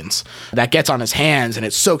substance that gets on his hands, and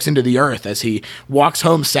it soaks into the earth as he walks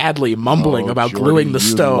home sadly, mumbling about Jordy, gluing the you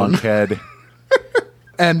stone. lunkhead.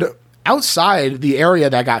 And outside, the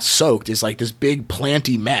area that got soaked is like this big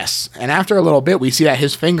planty mess. And after a little bit, we see that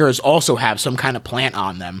his fingers also have some kind of plant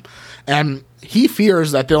on them. And he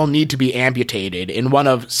fears that they'll need to be amputated in one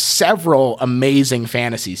of several amazing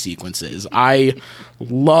fantasy sequences. I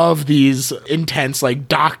love these intense, like,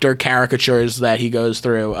 doctor caricatures that he goes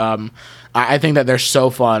through. I think that they're so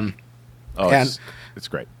fun. Oh, and it's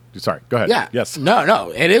great. Sorry, go ahead. Yeah. Yes.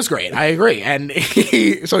 No, it is great. I agree. And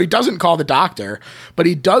so he doesn't call the doctor, but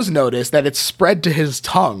he does notice that it's spread to his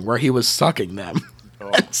tongue where he was sucking them.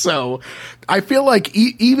 Oh. So I feel like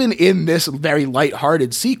even in this very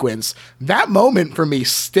lighthearted sequence, that moment for me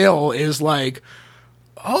still is like,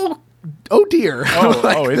 oh dear.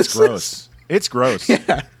 Like, it's gross. It's gross.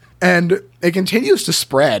 Yeah. And it continues to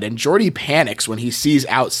spread, and Jordy panics when he sees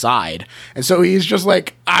outside. And so he's just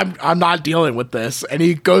like, I'm not dealing with this. And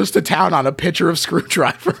he goes to town on a pitcher of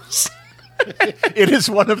screwdrivers. It is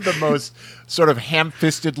one of the most sort of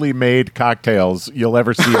ham-fistedly made cocktails you'll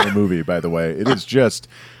ever see in a movie, by the way. It is just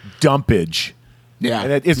dumpage. Yeah.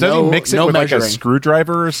 And doesn't he mix it with measuring. like a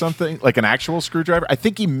screwdriver or something? Like an actual screwdriver? I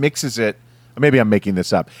think he mixes it. Maybe I'm making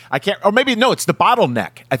this up. I can't. Or maybe, no, it's the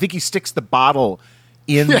bottleneck. I think he sticks the bottle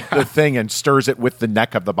in the thing and stirs it with the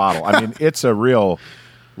neck of the bottle. I mean, it's a real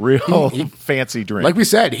fancy drink. Like we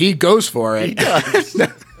said, he goes for it. He does.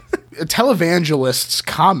 Televangelist's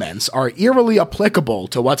comments are eerily applicable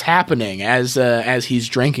to what's happening as he's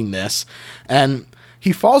drinking this. And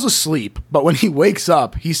he falls asleep, but when he wakes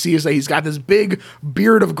up, he sees that he's got this big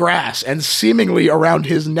beard of grass and seemingly around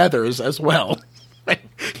his nethers as well.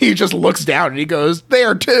 He just looks down and he goes,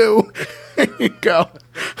 there too. you go,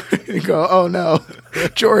 oh no,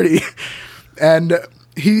 Jordy. And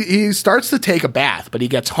he starts to take a bath, but he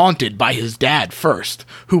gets haunted by his dad first,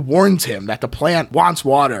 who warns him that the plant wants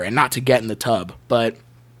water and not to get in the tub. But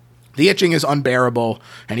the itching is unbearable,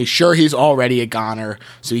 and he's sure he's already a goner,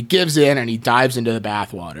 so he gives in and he dives into the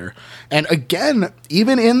bathwater. And again,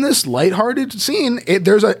 even in this lighthearted scene,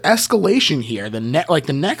 there's an escalation here. The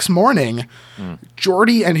next morning,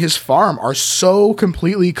 Jordy and his farm are so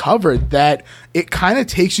completely covered that it kind of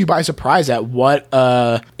takes you by surprise at what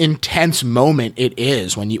intense moment it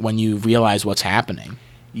is when you realize what's happening.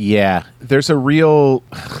 Yeah, there's a real,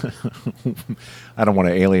 I don't want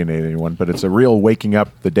to alienate anyone, but it's a real waking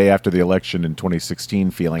up the day after the election in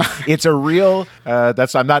 2016 feeling. It's a real, I'm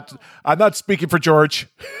not speaking for George.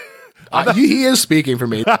 He is speaking for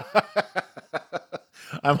me.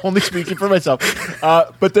 I'm only speaking for myself.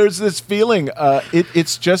 But there's this feeling,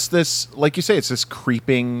 it's just this, like you say, it's this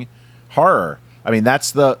creeping horror. I mean,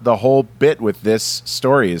 that's the whole bit with this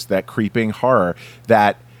story, is that creeping horror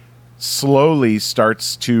that slowly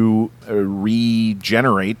starts to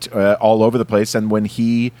regenerate all over the place. And when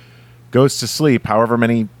he goes to sleep, however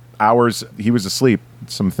many hours he was asleep,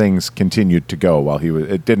 some things continued to go while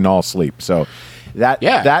it didn't all sleep. So that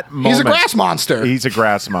moment, he's a grass monster. He's a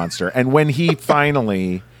grass monster. And when he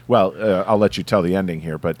finally, I'll let you tell the ending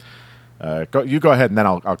here, but you go ahead and then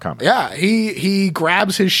I'll comment. Yeah, he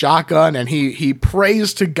grabs his shotgun and he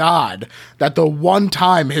prays to God that the one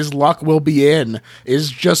time his luck will be in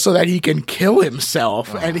is just so that he can kill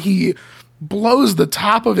himself. Oh. And he blows the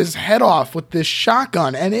top of his head off with this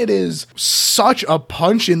shotgun, and it is such a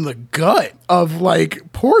punch in the gut of,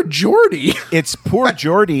 like, poor Jordy. It's poor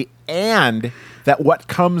Jordy, and that what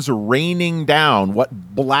comes raining down,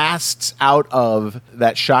 what blasts out of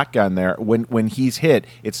that shotgun there when he's hit,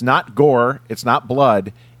 it's not gore, it's not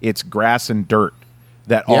blood, it's grass and dirt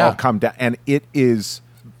that all come down. And it is,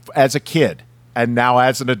 as a kid, and now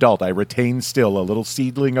as an adult, I retain still a little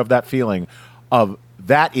seedling of that feeling of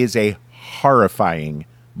that is a horrifying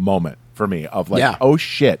moment for me of like, Yeah. oh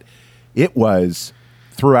shit, it was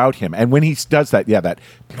throughout him. And when he does that, that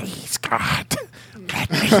please God,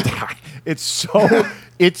 let me die.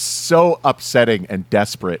 It's so upsetting and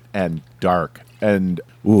desperate and dark. And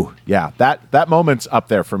that moment's up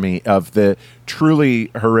there for me of the truly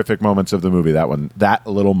horrific moments of the movie. That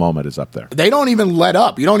little moment is up there. They don't even let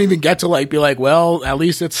up. You don't even get to like be like, well, at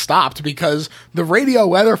least it's stopped, because the radio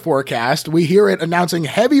weather forecast, we hear it announcing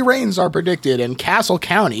heavy rains are predicted in Castle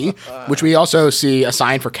County, which we also see a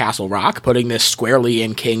sign for Castle Rock, putting this squarely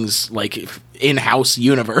in King's like in-house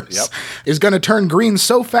universe, is going to turn green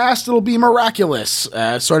so fast it'll be miraculous,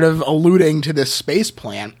 sort of alluding to this space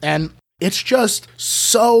plant. And it's just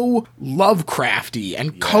so Lovecrafty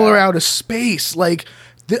and color out of space. Like,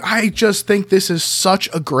 I just think this is such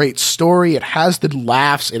a great story. It has the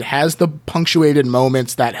laughs. It has the punctuated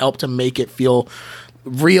moments that help to make it feel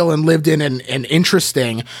real and lived in and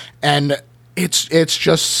interesting. And it's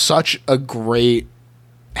just such a great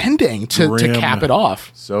ending to cap it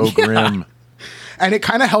off. So grim. And it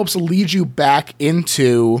kind of helps lead you back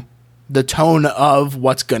into the tone of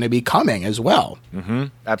what's going to be coming as well. Mm-hmm.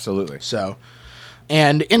 Absolutely. So,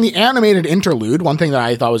 and in the animated interlude, one thing that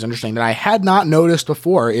I thought was interesting that I had not noticed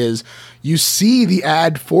before is you see the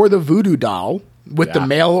ad for the voodoo doll with the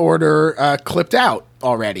mail order clipped out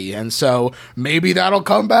already. And so maybe that'll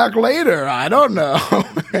come back later. I don't know.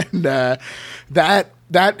 And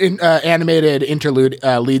that animated interlude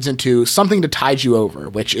leads into Something to Tide You Over,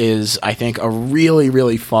 which is, I think, a really,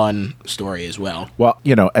 really fun story as well. Well,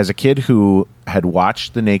 as a kid who had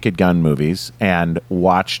watched the Naked Gun movies and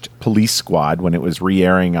watched Police Squad when it was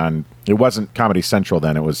re-airing on, it wasn't Comedy Central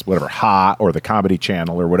then, it was whatever, Ha or the Comedy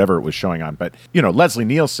Channel or whatever it was showing on. But, Leslie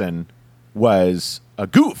Nielsen was a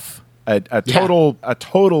goof, a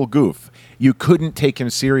total goof. You couldn't take him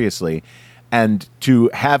seriously. And to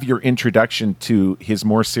have your introduction to his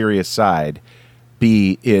more serious side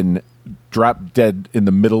be in drop dead in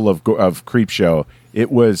the middle of Creepshow,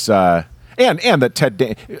 it was and that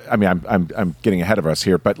Ted. I'm getting ahead of us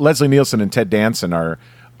here, but Leslie Nielsen and Ted Danson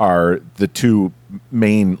are the two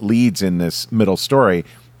main leads in this middle story.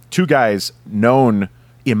 Two guys known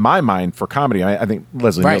in my mind for comedy. I think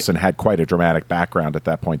Leslie Nielsen had quite a dramatic background at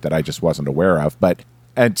that point that I just wasn't aware of.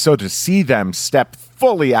 And so to see them step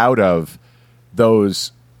fully out of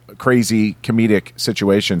those crazy comedic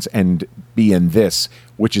situations and be in this,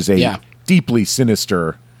 which is a deeply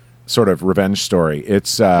sinister sort of revenge story.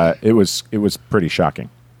 It was pretty shocking.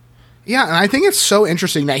 Yeah, and I think it's so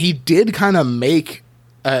interesting that he did kind of make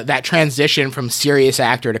that transition from serious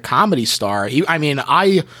actor to comedy star.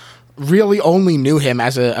 I really only knew him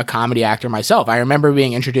as a comedy actor myself. I remember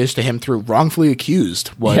being introduced to him through Wrongfully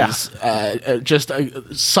Accused was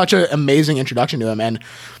such an amazing introduction to him. And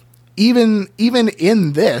even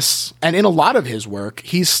in this and in a lot of his work,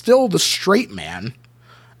 he's still the straight man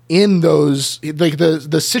in those, like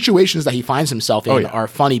the situations that he finds himself in are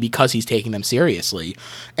funny because he's taking them seriously.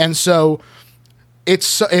 And so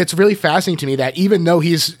it's really fascinating to me that even though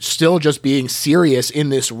he's still just being serious in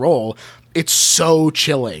this role, it's so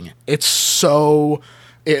chilling. It's so,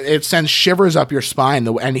 it sends shivers up your spine.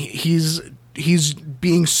 And he's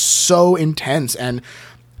being so intense, and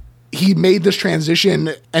he made this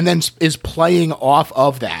transition and then is playing off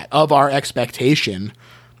of that, of our expectation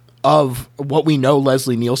of what we know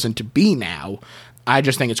Leslie Nielsen to be now. I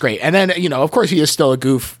just think it's great. And then, of course he is still a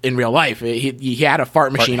goof in real life. He had a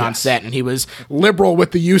fart machine on set, and he was liberal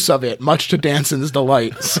with the use of it, much to Danson's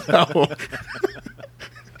delight.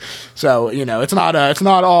 So, it's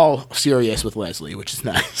not all serious with Leslie, which is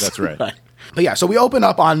nice. That's right. But yeah, so we open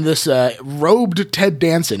up on this robed Ted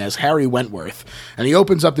Danson as Harry Wentworth, and he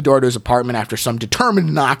opens up the door to his apartment after some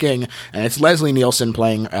determined knocking, and it's Leslie Nielsen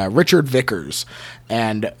playing Richard Vickers.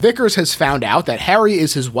 And Vickers has found out that Harry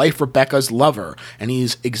is his wife Rebecca's lover, and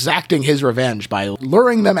he's exacting his revenge by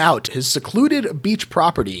luring them out to his secluded beach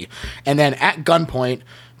property, and then at gunpoint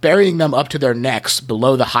burying them up to their necks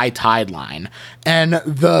below the high tide line. And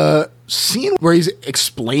the scene where he's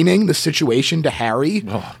explaining the situation to Harry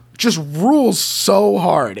just rules so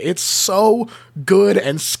hard. It's so good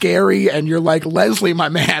and scary, and you're like, Leslie, my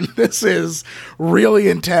man, this is really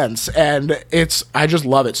intense, and I just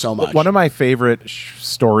love it so much. One of my favorite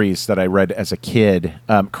stories that I read as a kid,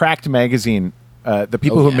 Cracked Magazine, the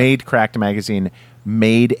people who made Cracked Magazine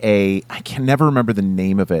made I can never remember the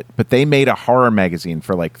name of it, but they made a horror magazine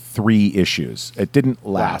for like 3 issues. It didn't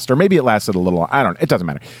last, or maybe it lasted a little, I don't know, it doesn't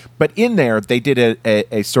matter. But in there, they did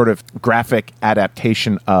a sort of graphic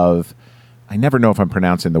adaptation of, I never know if I'm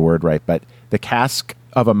pronouncing the word right, but The Cask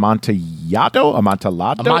of Amontillado,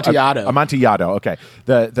 okay.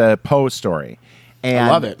 The Poe story. And, I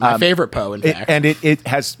love it. My favorite Poe, in fact. And it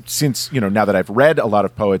has, since, now that I've read a lot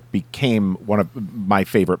of Poe, it became one of my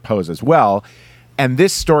favorite Poes as well. And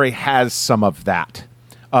this story has some of that.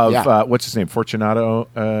 What's his name? Fortunato?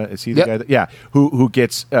 Is he the guy? Who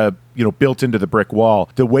gets, built into the brick wall.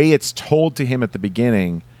 The way it's told to him at the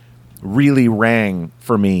beginning really rang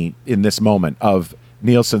for me in this moment of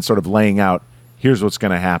Nielsen sort of laying out, here's what's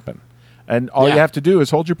going to happen. And all you have to do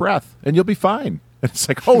is hold your breath and you'll be fine. And it's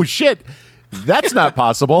like, oh, shit. That's not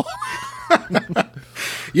possible.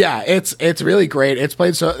 Yeah, it's really great. It's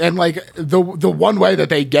played so, and like the one way that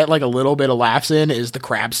they get like a little bit of laughs in is the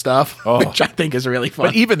crab stuff, which I think is really fun.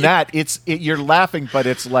 But even that, you're laughing, but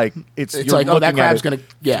it's like it's like, oh, that crab's gonna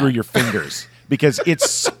through your fingers, because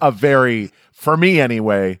it's a very, for me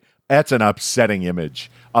anyway, that's an upsetting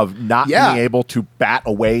image of not being able to bat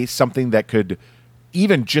away something that could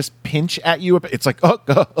even just pinch at you. It's like,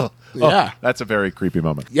 that's a very creepy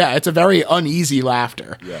moment. Yeah, it's a very uneasy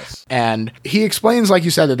laughter. Yes. And he explains, like you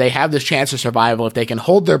said, that they have this chance of survival if they can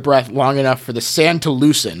hold their breath long enough for the sand to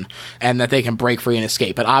loosen and that they can break free and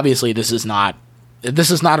escape. But obviously this is not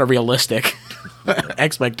a realistic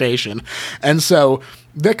expectation. And so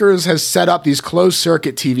Vickers has set up these closed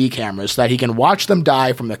circuit TV cameras so that he can watch them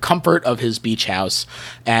die from the comfort of his beach house.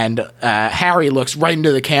 And Harry looks right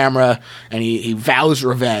into the camera and he vows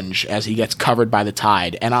revenge as he gets covered by the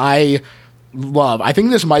tide. And I think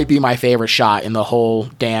this might be my favorite shot in the whole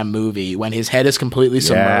damn movie, when his head is completely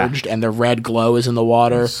submerged and the red glow is in the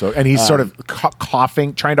water. And he's sort of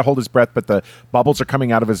coughing, trying to hold his breath, but the bubbles are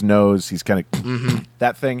coming out of his nose. He's kind of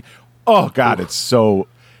that thing. Oh, God, it's so...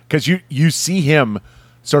 Because you see him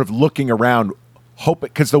sort of looking around, hoping,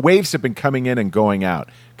 because the waves have been coming in and going out,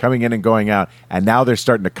 and now they're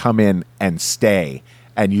starting to come in and stay.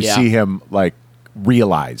 And you see him, like,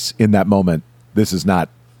 realize in that moment, this is not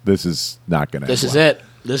going to This is it.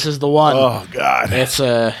 This is the one. Oh, God. It's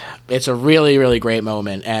a really, really great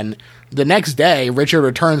moment. And the next day, Richard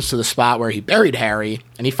returns to the spot where he buried Harry,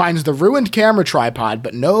 and he finds the ruined camera tripod,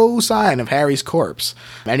 but no sign of Harry's corpse.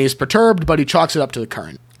 And he's perturbed, but he chalks it up to the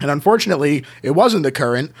current. And unfortunately, it wasn't the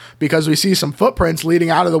current, because we see some footprints leading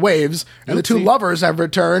out of the waves, and the two lovers have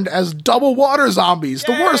returned as double water zombies,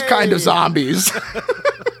 the worst kind of zombies.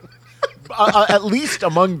 At least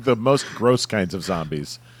among the most gross kinds of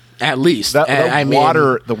zombies. At least.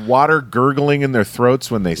 The water gurgling in their throats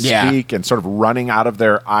when they speak and sort of running out of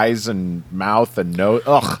their eyes and mouth and nose.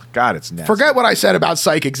 Ugh, God, it's nasty. Forget what I said about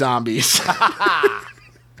psychic zombies.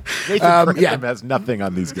 Nathan Graham has nothing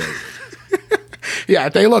on these guys. Yeah,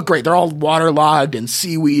 they look great. They're all waterlogged and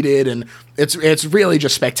seaweeded, and it's really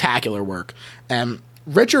just spectacular work. And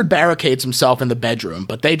Richard barricades himself in the bedroom,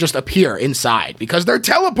 but they just appear inside because they're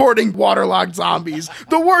teleporting waterlogged zombies,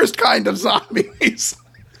 the worst kind of zombies.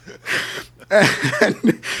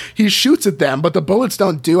 And he shoots at them, but the bullets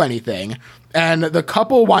don't do anything. And the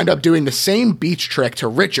couple wind up doing the same beach trick to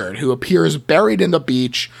Richard, who appears buried in the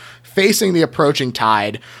beach, facing the approaching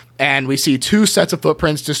tide. And we see two sets of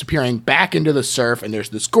footprints disappearing back into the surf, and there's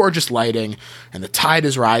this gorgeous lighting, and the tide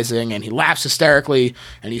is rising, and he laughs hysterically,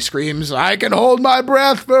 and he screams, "I can hold my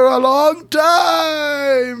breath for a long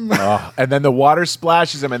time!" And then the water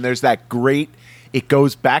splashes him, and there's that great... It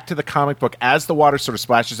goes back to the comic book as the water sort of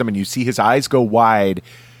splashes him, and you see his eyes go wide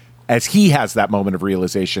as he has that moment of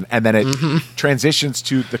realization, and then it transitions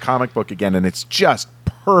to the comic book again, and it's just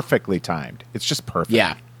perfectly timed. It's just perfect.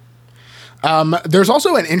 Yeah. There's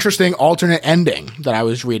also an interesting alternate ending that I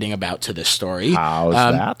was reading about to this story. How's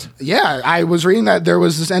that? Yeah, I was reading that there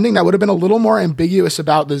was this ending that would have been a little more ambiguous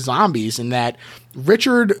about the zombies, in that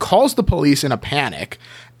Richard calls the police in a panic,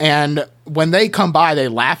 and when they come by, they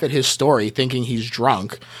laugh at his story, thinking he's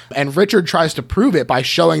drunk. And Richard tries to prove it by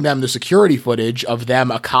showing them the security footage of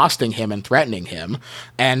them accosting him and threatening him.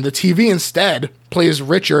 And the TV instead plays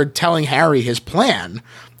Richard telling Harry his plan.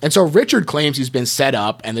 And so Richard claims he's been set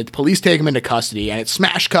up, and the police take him into custody, and it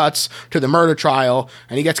smash cuts to the murder trial,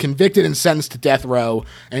 and he gets convicted and sentenced to death row.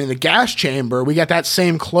 And in the gas chamber, we get that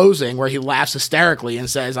same closing where he laughs hysterically and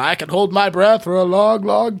says, "I can hold my breath for a long,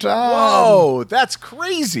 long time." Whoa, that's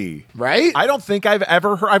crazy. Right? I don't think I've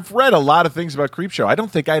ever heard... I've read a lot of things about Creepshow. I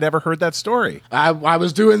don't think I'd ever heard that story. I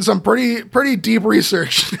was doing some pretty deep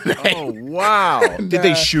research today. Oh, wow. And, did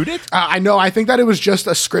they shoot it? I know. I think that it was just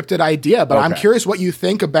a scripted idea, but I'm curious what you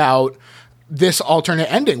think about this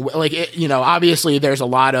alternate ending. Like, obviously there's a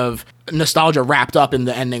lot of nostalgia wrapped up in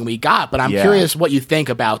the ending we got, but I'm curious what you think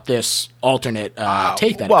about this alternate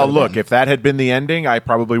take that. Well, look, if that had been the ending, I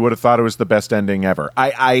probably would have thought it was the best ending ever.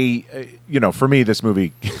 For me, this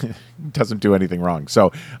movie doesn't do anything wrong.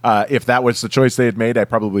 So if that was the choice they had made, I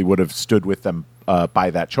probably would have stood with them by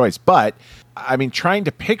that choice. But I mean, trying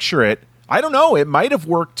to picture it, I don't know. It might have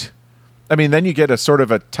worked. I mean, then you get a sort of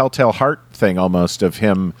a Telltale Heart thing almost of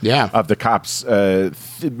him, of the cops.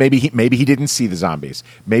 Maybe he didn't see the zombies.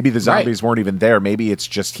 Maybe the zombies weren't even there. Maybe it's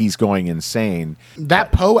just he's going insane.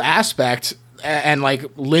 That Poe aspect and like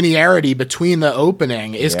linearity between the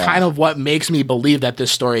opening is kind of what makes me believe that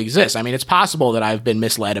this story exists. I mean, it's possible that I've been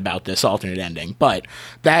misled about this alternate ending, but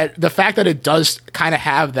that the fact that it does kind of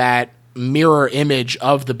have that mirror image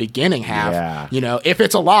of the beginning half, if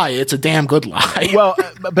it's a lie, it's a damn good lie. Well,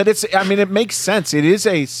 but it makes sense. It is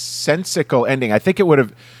a sensical ending. I think it would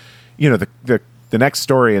have, the next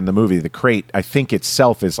story in the movie, The Crate, I think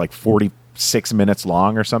itself is like 46 minutes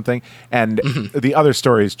long or something. And the other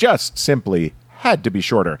stories just simply had to be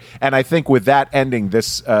shorter. And I think with that ending,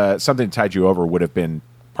 this Something Tied You Over would have been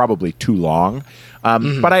probably too long.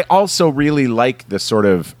 But I also really like the sort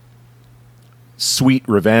of sweet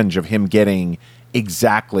revenge of him getting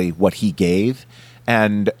exactly what he gave.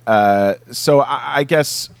 And so I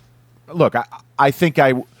guess, look, I think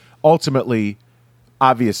I ultimately,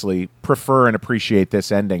 obviously, prefer and appreciate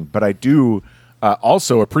this ending, but I do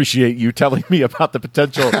also appreciate you telling me about the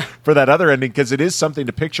potential for that other ending, because it is something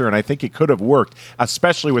to picture, and I think it could have worked,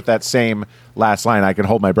 especially with that same last line, "I can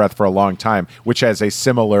hold my breath for a long time," which he has a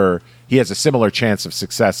similar chance of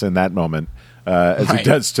success in that moment as he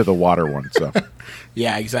does to the water one. So,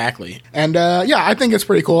 yeah, exactly. And I think it's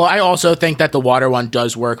pretty cool. I also think that the water one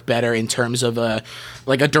does work better in terms of a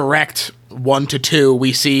direct 1 to 2.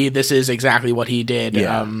 We see this is exactly what he did.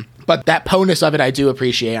 Yeah. But that Poe-ness of it, I do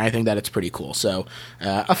appreciate. And I think that it's pretty cool. So,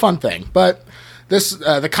 a fun thing. But this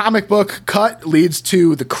the comic book cut leads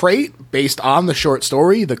to The Crate, based on the short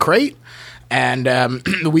story The Crate. And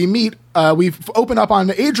we open up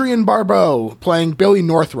on Adrian Barbeau playing Billy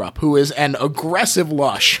Northrup, who is an aggressive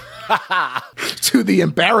lush to the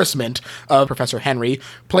embarrassment of Professor Henry,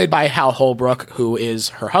 played by Hal Holbrook, who is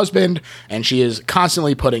her husband, and she is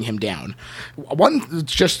constantly putting him down. One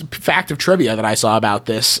just fact of trivia that I saw about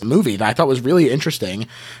this movie that I thought was really interesting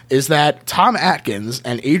is that Tom Atkins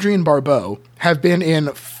and Adrian Barbeau have been in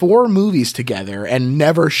 4 movies together and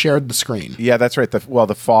never shared the screen. Yeah, that's right.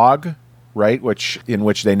 The Fog, right? In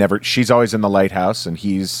which they never. She's always in the lighthouse, and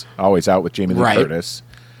he's always out with Jamie Lee Curtis.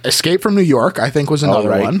 Escape from New York, I think, was another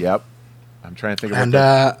one. Yep. I'm trying to think of and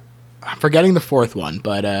I'm forgetting the 4th one,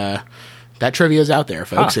 but that trivia is out there,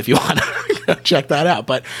 folks. If you want to check that out.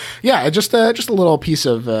 But yeah, just a little piece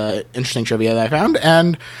of interesting trivia that I found.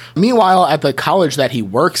 And meanwhile, at the college that he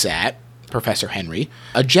works at, Professor Henry,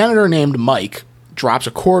 a janitor named Mike drops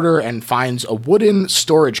a quarter and finds a wooden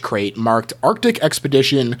storage crate marked Arctic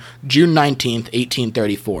Expedition, June 19th,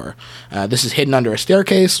 1834. This is hidden under a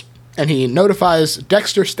staircase, and he notifies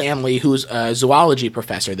Dexter Stanley, who's a zoology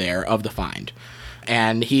professor there, of the find.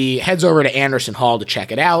 And he heads over to Anderson Hall to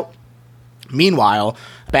check it out. Meanwhile,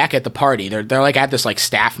 back at the party, they're like at this like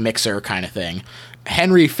staff mixer kind of thing.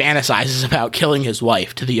 Henry fantasizes about killing his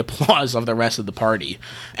wife to the applause of the rest of the party.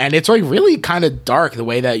 And it's like really kind of dark the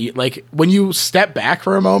way that you, like, when you step back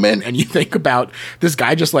for a moment and you think about this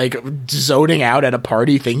guy just like zoning out at a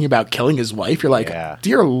party thinking about killing his wife, you're like,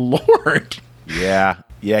 dear Lord. Yeah.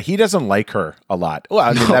 Yeah, he doesn't like her a lot. Well,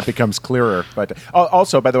 I mean, that becomes clearer. But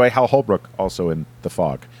also, by the way, Hal Holbrook also in The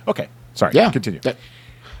Fog. Okay, sorry, continue.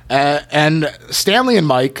 And Stanley and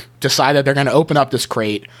Mike decide that they're going to open up this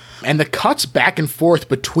crate, and the cuts back and forth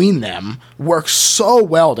between them work so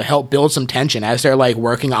well to help build some tension as they're like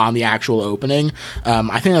working on the actual opening.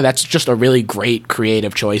 I think that's just a really great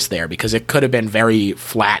creative choice there, because it could have been very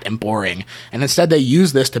flat and boring, and instead they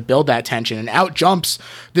use this to build that tension, and out jumps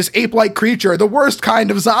this ape-like creature, the worst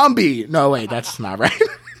kind of zombie. No, wait, that's not right.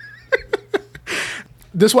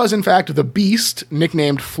 This was, in fact, the Beast,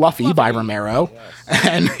 nicknamed Fluffy by Romero,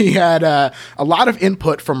 and he had a lot of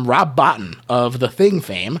input from Rob Bottin of The Thing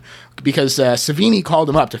fame, because Savini called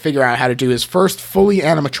him up to figure out how to do his first fully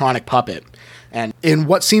animatronic puppet. And in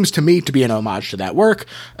what seems to me to be an homage to that work,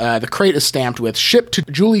 the crate is stamped with "Shipped to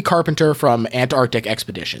Julie Carpenter from Antarctic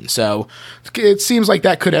Expedition." So it seems like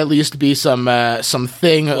that could at least be some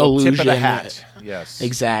Thing allusion. Tip of the hat. Yes.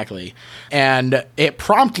 Exactly. And it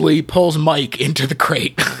promptly pulls Mike into the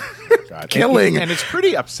crate. Killing. And it's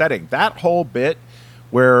pretty upsetting. That whole bit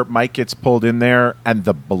where Mike gets pulled in there and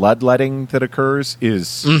the bloodletting that occurs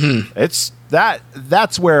is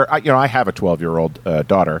that's where I have a 12-year-old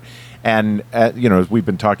daughter, and as we've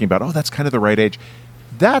been talking about, that's kind of the right age.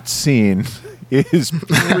 That scene is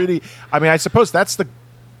pretty. I mean, I suppose that's the.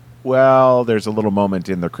 Well, there's a little moment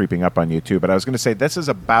in the Creeping Up on You too, but I was going to say this is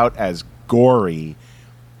about as gory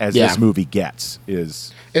as this movie gets.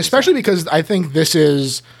 Especially because I think this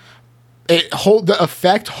is the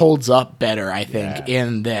effect holds up better, I think,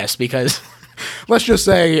 in this, because let's just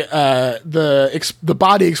say the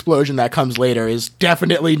body explosion that comes later is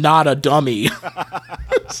definitely not a dummy.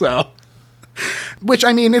 So, which,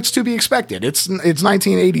 I mean, it's to be expected. It's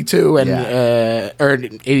 1982 and or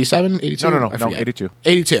 87, 82. No, 82.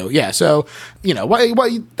 82. Yeah. So, you know,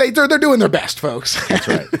 they're doing their best, folks. That's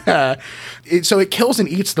right. So it kills and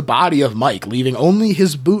eats the body of Mike, leaving only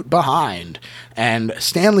his boot behind. And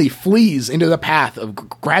Stanley flees into the path of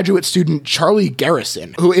graduate student Charlie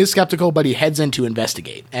Garrison, who is skeptical, but he heads in to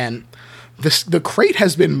investigate. And the crate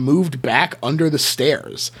has been moved back under the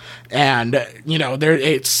stairs, and you know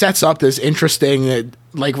it sets up this interesting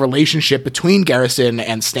like relationship between Garrison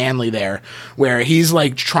and Stanley there, where he's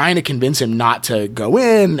like trying to convince him not to go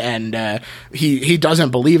in, and he doesn't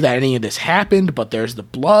believe that any of this happened, but there's the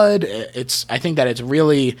blood. I think that it's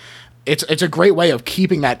really it's a great way of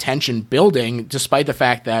keeping that tension building, despite the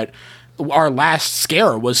fact that our last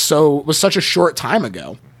scare was such a short time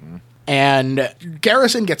ago. And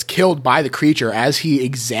Garrison gets killed by the creature as he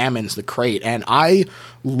examines the crate. And I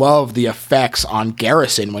love the effects on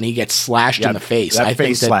Garrison when he gets slashed in the face. That I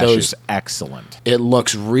face think that slash is excellent. It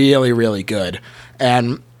looks really, really good.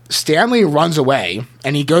 And Stanley runs away,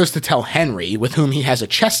 and he goes to tell Henry, with whom he has a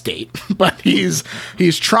chess date. But he's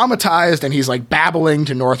traumatized, and he's like babbling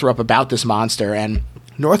to Northrop about this monster. And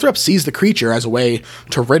Northrop sees the creature as a way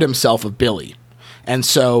to rid himself of Billy. And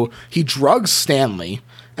so he drugs Stanley,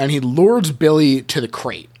 and he lures Billy to the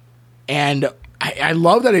crate. And I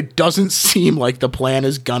love that it doesn't seem like the plan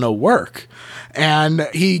is gonna work. And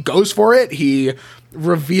he goes for it. He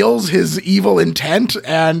reveals his evil intent,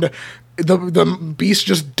 and the beast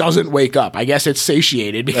just doesn't wake up. I guess it's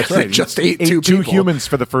satiated because it just ate two people. 2 humans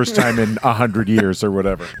for the first time in 100 years or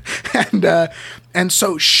whatever. And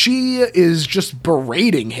so she is just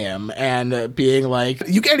berating him and being like,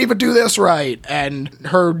 you can't even do this right. And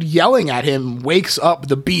her yelling at him wakes up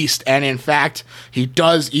the beast. And in fact, he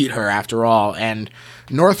does eat her after all. And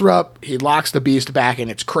Northrop, he locks the beast back in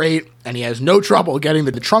its crate, and he has no trouble getting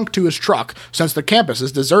the trunk to his truck since the campus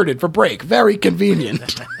is deserted for break. Very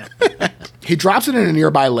convenient. He drops it in a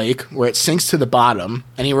nearby lake where it sinks to the bottom,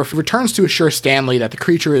 and he returns to assure Stanley that the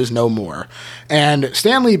creature is no more. And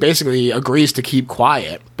Stanley basically agrees to keep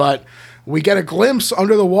quiet, but we get a glimpse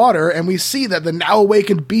under the water, and we see that the now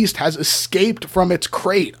awakened beast has escaped from its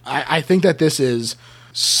crate. I think that this is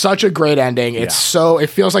such a great ending. It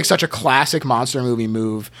feels like such a classic monster movie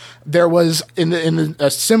move. There was in a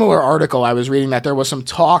similar article I was reading that there was some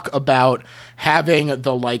talk about having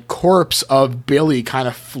the like corpse of Billy kind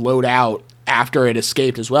of float out after it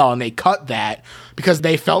escaped as well, and they cut that because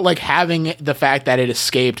they felt like having the fact that it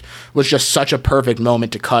escaped was just such a perfect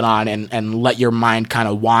moment to cut on and let your mind kind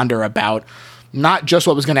of wander about not just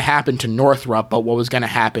what was going to happen to Northrop, but what was going to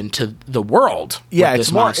happen to the world. Yeah,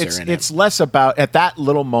 it's more. It's less about at that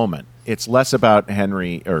little moment. It's less about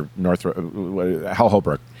Henry or Northrop, Hal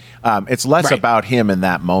Holbrook. It's less about him in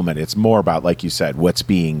that moment. It's more about, like you said, what's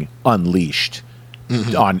being unleashed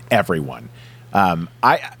on everyone.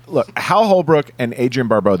 Look, Hal Holbrook and Adrienne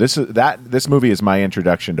Barbeau. This movie is my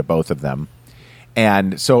introduction to both of them,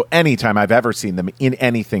 and so anytime I've ever seen them in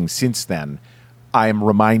anything since then, I am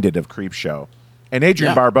reminded of Creepshow. And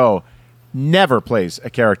Adrienne Barbeau never plays a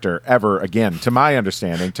character ever again, to my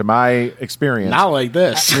understanding, to my experience. Not like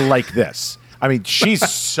this. Like this. I mean, she's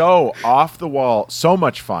so off the wall, so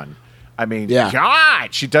much fun. I mean,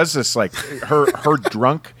 God, she does this like her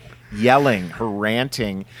drunk yelling, her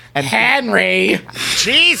ranting, and Henry,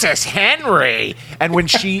 Jesus, Henry. And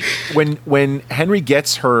when Henry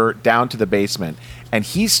gets her down to the basement, and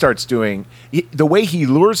he starts doing the way he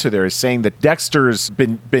lures her there is saying that Dexter's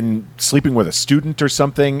been sleeping with a student or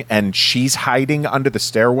something, and she's hiding under the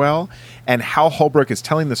stairwell. And Hal Holbrook is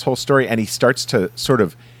telling this whole story, and he starts to sort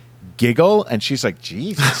of giggle, and she's like,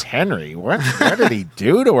 Jesus, Henry, what did he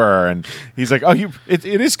do to her? And he's like, oh, it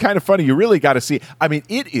is kind of funny. You really got to see. I mean,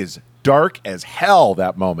 it is dark as hell,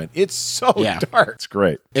 that moment. It's so dark. It's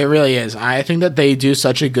great. It really is. I think that they do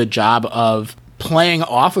such a good job of playing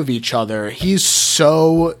off of each other. He's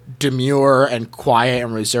so demure and quiet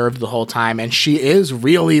and reserved the whole time, and she is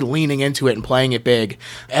really leaning into it and playing it big.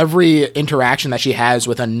 Every interaction that she has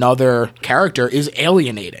with another character is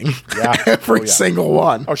alienating. Yeah. Every single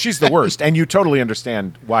one. Oh, she's the worst, and you totally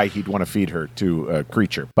understand why he'd want to feed her to a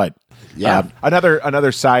creature. But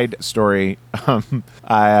another side story,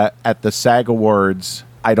 at the SAG Awards,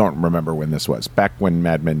 I don't remember when this was, back when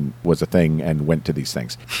Mad Men was a thing and went to these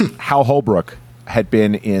things. Hal Holbrook had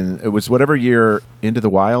been in, it was whatever year, Into the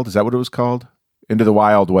Wild, is that what it was called? Into the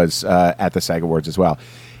Wild was at the SAG Awards as well.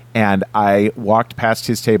 And I walked past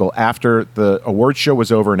his table after the award show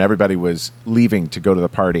was over and everybody was leaving to go to the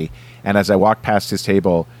party. And as I walked past his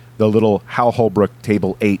table, the little Hal Holbrook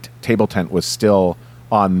table 8 table tent was still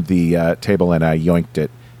on the table, and I yoinked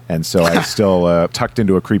it. And so I still tucked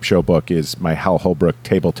into a Creepshow book is my Hal Holbrook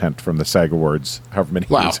table tent from the SAG Awards, however many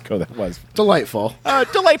years ago that was. Delightful.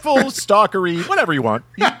 Delightful, stalkery, whatever you want.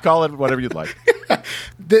 You can call it whatever you'd like.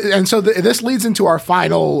 And so this leads into our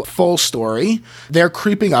final full story. They're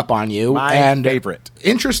creeping up on you. My favorite.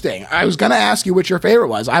 Interesting. I was going to ask you what your favorite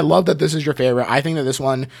was. I love that this is your favorite. I think that this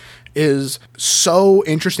one is so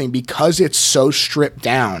interesting because it's so stripped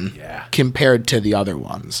down compared to the other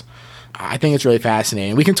ones. I think it's really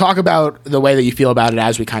fascinating. We can talk about the way that you feel about it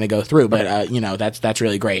as we kind of go through, but that's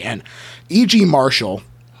really great. And E.G. Marshall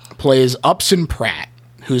plays Upson Pratt,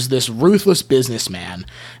 who's this ruthless businessman,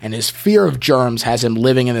 and his fear of germs has him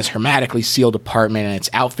living in this hermetically sealed apartment, and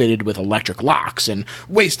it's outfitted with electric locks and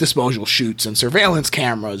waste disposal chutes and surveillance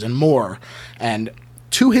cameras and more. And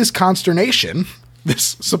to his consternation,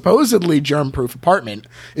 this supposedly germ-proof apartment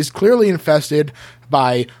is clearly infested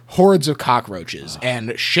by hordes of cockroaches,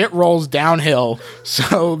 and shit rolls downhill,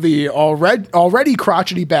 so the already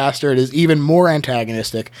crotchety bastard is even more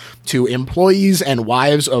antagonistic to employees and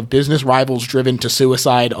wives of business rivals driven to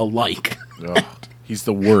suicide alike. Ugh, he's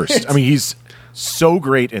the worst. I mean, he's so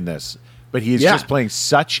great in this, but he's just playing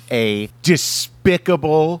such a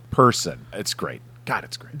despicable person. It's great. God,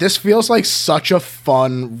 it's great. This feels like such a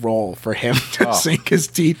fun role for him to sink his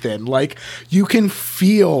teeth in. Like, you can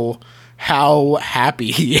feel how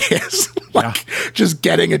happy he is. Just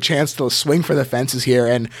getting a chance to swing for the fences here.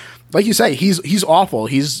 And like you say, he's awful.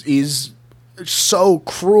 He's so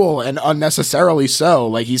cruel and unnecessarily so.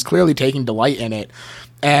 Like, he's clearly taking delight in it.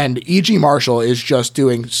 And E.G. Marshall is just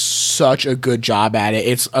doing such a good job at it.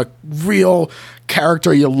 It's a real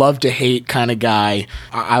character you love to hate kind of guy.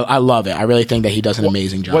 I love it. I really think that he does an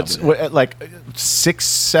amazing job. Like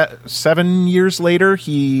 7 years later,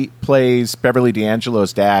 he plays Beverly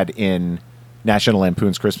D'Angelo's dad in National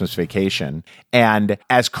Lampoon's Christmas Vacation. And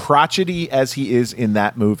as crotchety as he is in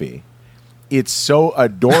that movie, it's so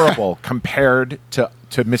adorable compared to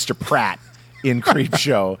Mr. Pratt in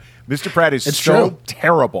Creepshow. Mr. Pratt is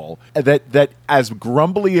terrible that as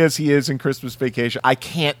grumbly as he is in Christmas Vacation, I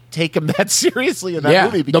can't take him that seriously in that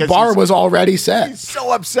movie. Because the bar was already set. He's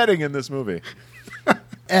so upsetting in this movie.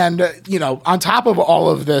 And, on top of all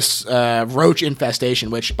of this roach infestation,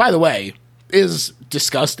 which, by the way, is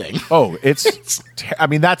disgusting. Oh, I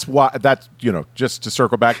mean, that's why, just to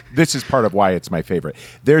circle back, this is part of why it's my favorite.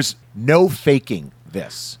 There's no faking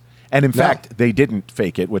this. And in fact, they didn't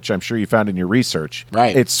fake it, which I'm sure you found in your research.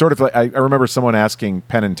 Right. It's sort of like, I remember someone asking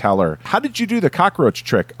Penn and Teller, how did you do the cockroach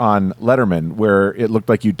trick on Letterman where it looked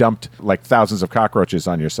like you dumped like thousands of cockroaches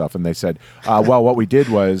on yourself? And they said, well, what we did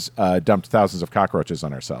was dumped thousands of cockroaches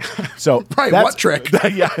on ourselves. So what trick?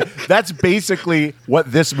 That's basically what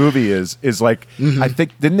this movie is like, I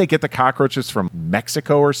think, didn't they get the cockroaches from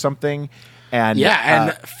Mexico or something?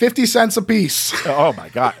 And 50 cents a piece. Oh, my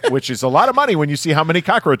God. Which is a lot of money when you see how many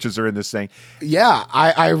cockroaches are in this thing. Yeah.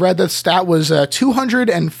 I read the stat was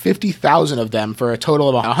 250,000 of them for a total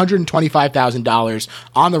of $125,000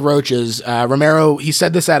 on the roaches. Romero, he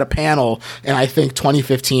said this at a panel in, I think,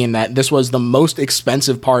 2015, that this was the most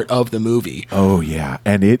expensive part of the movie. Oh, yeah.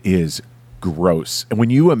 And it is gross. And when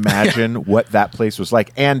you imagine what that place was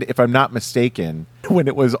like, and if I'm not mistaken, when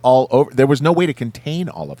it was all over, there was no way to contain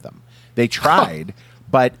all of them. They tried,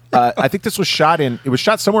 but I think this was shot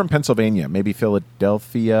somewhere in Pennsylvania, maybe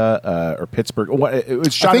Philadelphia or Pittsburgh. It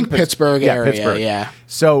was shot in Pittsburgh area, Pittsburgh. yeah.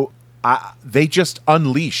 So they just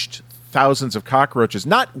unleashed thousands of cockroaches,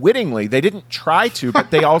 not wittingly. They didn't try to,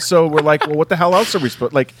 but they also were like, well, what the hell else are we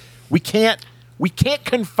supposed? Like, we can't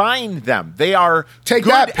confine them. They are take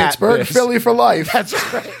good that, Pittsburgh, Philly for life. That's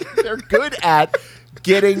right. They're good at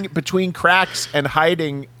getting between cracks and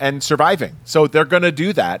hiding and surviving. So they're going to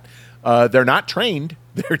do that. They're not trained.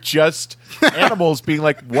 They're just animals being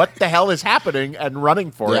like, what the hell is happening, and running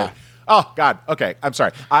for it. Oh, God. Okay. I'm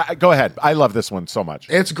sorry. Go ahead. I love this one so much.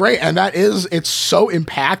 It's great. And it's so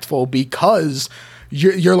impactful because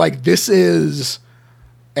you're like, this is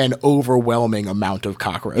an overwhelming amount of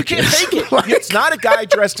cockroaches. You can't fake it. It's not a guy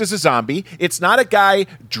dressed as a zombie. It's not a guy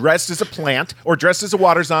dressed as a plant or dressed as a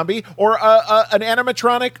water zombie or an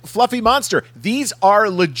animatronic fluffy monster. These are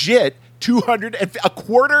legit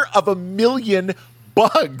 250,000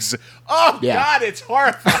 bugs. Oh, God, it's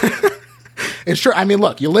horrifying. It's true. I mean,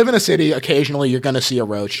 look, you live in a city. Occasionally, you're going to see a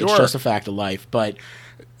roach. Sure. It's just a fact of life. But,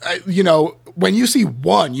 when you see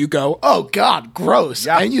one, you go, oh, God, gross.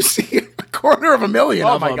 Yeah. And you see 250,000 of them.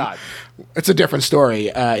 Oh, my God. It's a different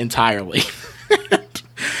story entirely.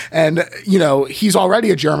 And, he's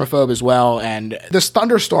already a germaphobe as well. And this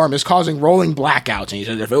thunderstorm is causing rolling blackouts. And he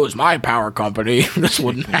says, if it was my power company, this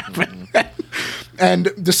wouldn't happen. And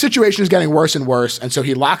the situation is getting worse and worse. And so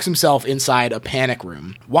he locks himself inside a panic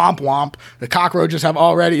room. Womp womp. The cockroaches have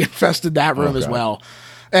already infested that room as well.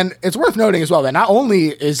 And it's worth noting as well that not only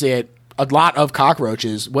is it a lot of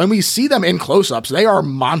cockroaches, when we see them in close-ups, they are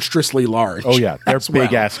monstrously large. Oh, yeah. They're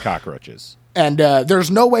big-ass cockroaches. And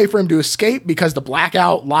there's no way for him to escape because the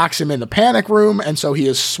blackout locks him in the panic room. And so he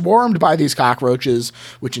is swarmed by these cockroaches,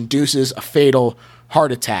 which induces a fatal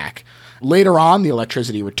heart attack. Later on, the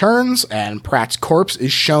electricity returns, and Pratt's corpse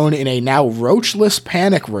is shown in a now roachless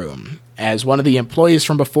panic room as one of the employees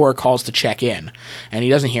from before calls to check in. And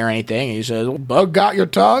he doesn't hear anything. He says, "Bug got your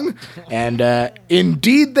tongue?" And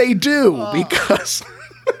indeed they do, because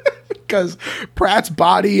Pratt's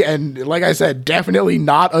body, and like I said, definitely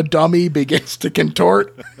not a dummy, begins to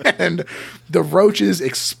contort, and the roaches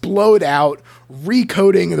explode out,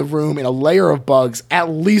 recoating the room in a layer of bugs at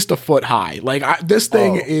least a foot high. Like, this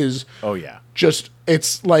thing is just,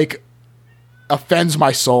 it's like, offends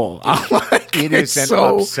my soul. Like, it is an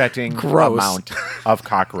so upsetting gross amount of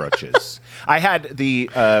cockroaches. I had the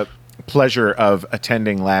pleasure of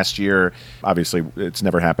attending last year. Obviously, it's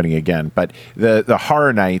never happening again. But the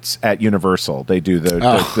horror nights at Universal, they do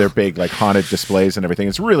their big like haunted displays and everything.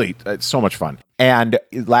 It's so much fun. And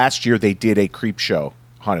last year they did a Creepshow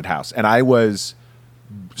haunted house, and I was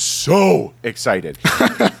so excited.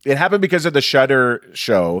 It happened because of the Shudder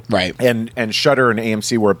show, right? And Shudder and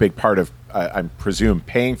AMC were a big part of, I presume,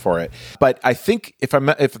 paying for it. But I think if I'm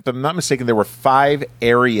not mistaken, there were 5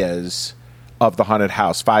 areas of the haunted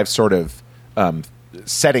house, 5 sort of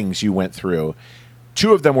settings you went through.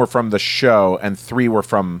 2 of them were from the show, and 3 were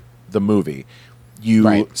from the movie.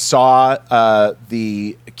 You saw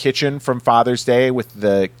the kitchen from Father's Day with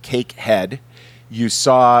the cake head. You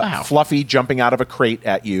saw Fluffy jumping out of a crate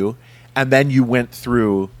at you, and then you went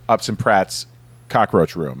through Upson Pratt's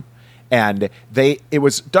cockroach room. And it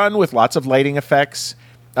was done with lots of lighting effects.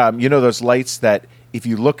 Those lights that if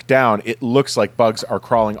you look down, it looks like bugs are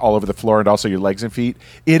crawling all over the floor and also your legs and feet.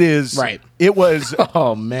 It is. Right. It was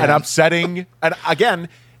an upsetting. And again,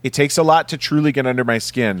 it takes a lot to truly get under my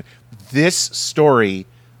skin. This story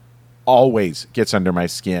always gets under my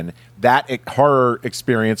skin. That horror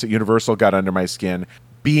experience at Universal got under my skin.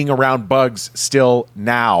 Being around bugs still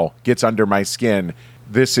now gets under my skin.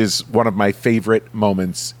 This is one of my favorite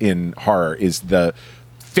moments in horror, is the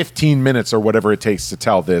 15 minutes or whatever it takes to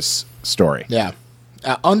tell this story. Yeah.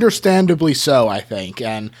 Understandably so, I think.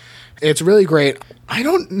 And it's really great. I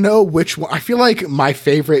don't know which one. I feel like my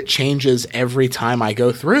favorite changes every time I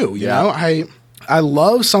go through. You know, I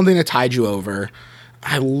love Something to Tide You Over.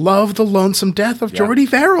 I love The Lonesome Death of Jordy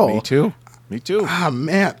Verrill. Me too. Ah,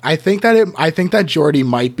 man, I think that Jordy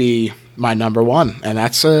might be my number one, and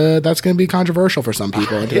that's going to be controversial for some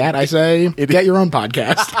people. And to that, I say, get your own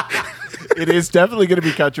podcast. It is definitely going to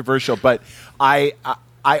be controversial, but I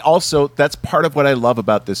also, that's part of what I love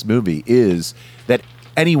about this movie, is that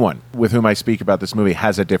anyone with whom I speak about this movie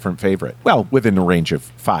has a different favorite. Well, within a range of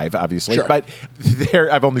 5, obviously, but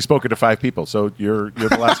I've only spoken to 5 people, so you're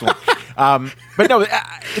the last one. But no,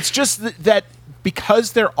 it's just that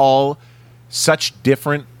because they're all such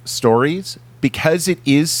different stories, because it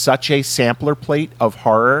is such a sampler plate of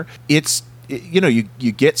horror, it's, you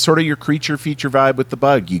get sort of your creature feature vibe with the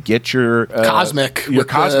bug. You get your cosmic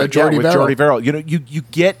with Jordy Verrill. You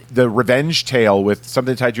get the revenge tale with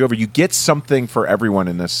Something Tied You Over. You get something for everyone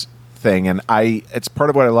in this thing, and it's part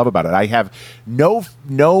of what I love about it. I have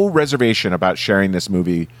no reservation about sharing this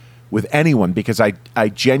movie with anyone, because I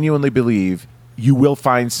genuinely believe you will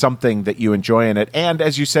find something that you enjoy in it. And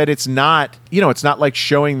as you said, it's not like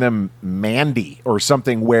showing them Mandy or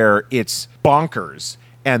something where it's bonkers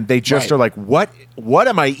and they just are like, what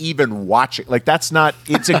am I even watching? Like, that's not,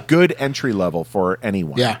 it's a good entry level for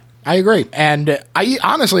anyone. Yeah, I agree. And I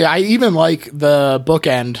even like the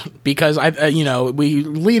bookend, because we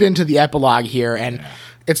lead into the epilogue here, and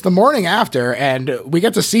it's the morning after, and we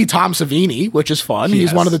get to see Tom Savini, which is fun. Yes.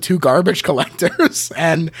 He's one of the 2 garbage collectors,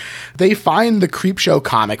 and they find the Creepshow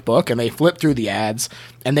comic book, and they flip through the ads,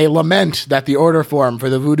 and they lament that the order form for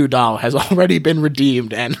the voodoo doll has already been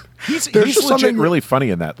redeemed. And he's legit really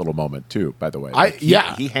funny in that little moment too, by the way.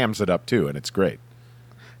 He hams it up too, and it's great.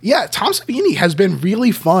 Yeah, Tom Savini has been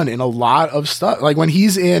really fun in a lot of stuff. Like when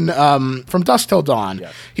he's in From Dusk Till Dawn,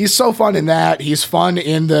 he's so fun in that. He's fun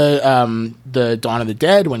in the Dawn of the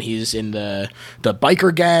Dead when he's in the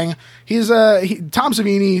biker gang. He's Tom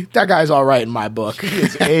Savini. That guy's all right in my book. He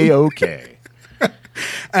is A-okay.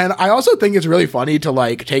 And I also think it's really funny to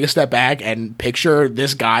like take a step back and picture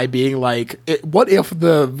this guy being like, what if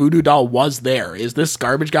the voodoo doll was there? Is this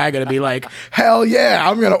garbage guy going to be like, hell yeah,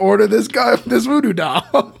 I'm going to order this voodoo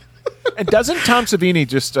doll? And doesn't Tom Savini,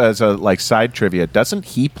 just as a like side trivia, doesn't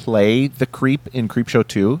he play the creep in Creepshow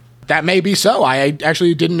 2? That may be so. I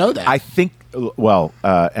actually didn't know that. I think, well,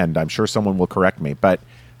 and I'm sure someone will correct me, but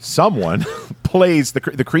someone plays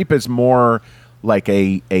the creep is more like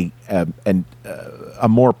a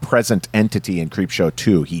more present entity in Creepshow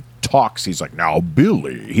 2. He talks. He's like, now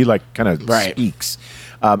Billy. He like kind of speaks.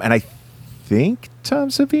 And I think Tom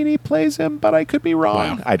Savini plays him, but I could be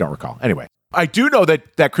wrong. Wow. I don't recall. Anyway, I do know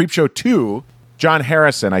that Creepshow 2, John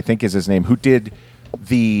Harrison, I think is his name, who did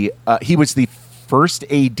he was the first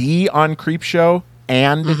AD on Creepshow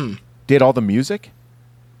and did all the music.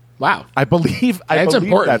 Wow. I believe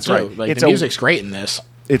important that's too. right. Like, the music's great in this.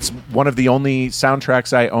 It's one of the only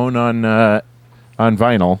soundtracks I own on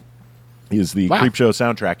vinyl. Is the Creepshow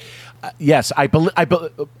soundtrack? Yes, I believe.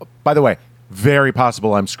 By the way, very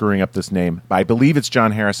possible I'm screwing up this name. I believe it's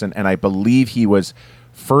John Harrison, and I believe he was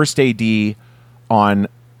first AD on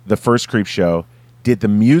the first Creepshow, did the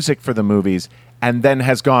music for the movies, and then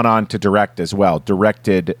has gone on to direct as well.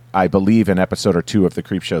 Directed, I believe, an episode or two of the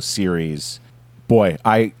Creepshow series. Boy,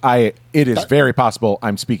 it is very possible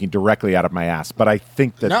I'm speaking directly out of my ass, but I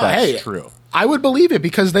think that's true. I would believe it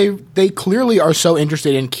because they clearly are so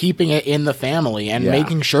interested in keeping it in the family and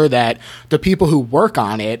making sure that the people who work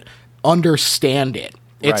on it understand it.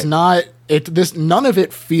 It's not none of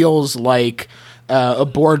it feels like a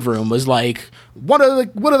boardroom was like, what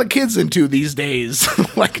are the kids into these days?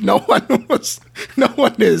 Like no one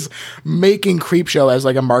is making Creepshow as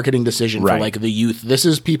like a marketing decision for like the youth. This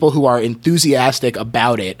is people who are enthusiastic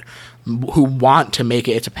about it, who want to make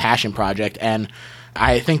it. It's a passion project, and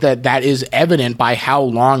I think that is evident by how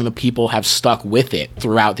long the people have stuck with it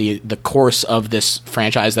throughout the course of this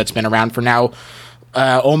franchise that's been around for now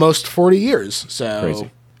almost 40 years. So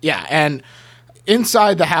crazy. Yeah, and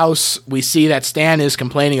inside the house, we see that Stan is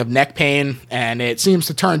complaining of neck pain, and it seems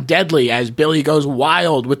to turn deadly as Billy goes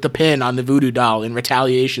wild with the pin on the voodoo doll in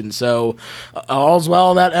retaliation. So, all's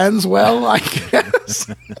well that ends well, I guess.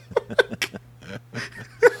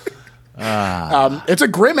 It's a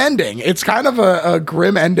grim ending. It's kind of a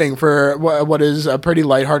grim ending for what is a pretty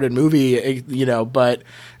lighthearted movie, but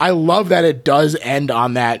I love that it does end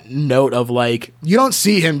on that note of like, you don't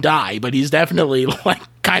see him die, but he's definitely like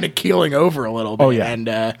kind of keeling over a little bit. Oh, yeah.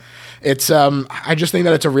 And it's I just think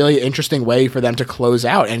that it's a really interesting way for them to close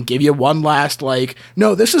out and give you one last like,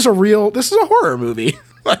 no, this is a horror movie.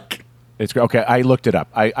 Like, it's okay. I looked it up.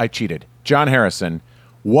 I cheated. John Harrison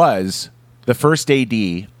was the first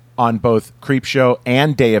AD on both Creepshow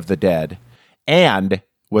and Day of the Dead, and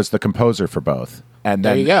was the composer for both. And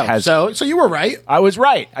then there you go. So you were right. I was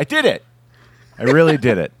right. I did it. I really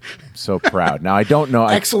did it. I'm so proud. Now I don't know.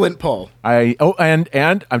 Excellent pull. And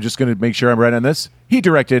I'm just going to make sure I'm right on this. He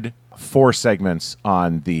directed 4 segments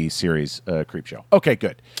on the series Creepshow. Okay,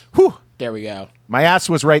 good. Whew. There we go. My ass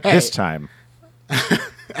was right this time.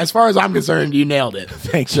 As far as I'm concerned, you nailed it.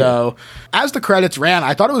 Thank you. So, as the credits ran,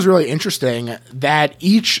 I thought it was really interesting that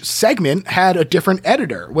each segment had a different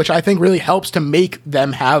editor, which I think really helps to make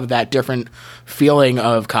them have that different feeling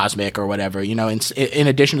of cosmic or whatever. In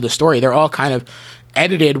addition to the story, they're all kind of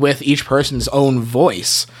edited with each person's own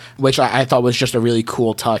voice, which I thought was just a really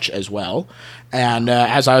cool touch as well. And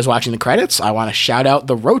as I was watching the credits, I want to shout out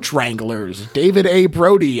the Roach Wranglers, David A.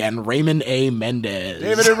 Brody and Raymond A. Mendez.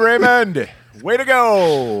 David and Raymond! Way to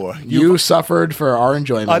go! You suffered for our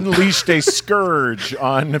enjoyment. Unleashed a scourge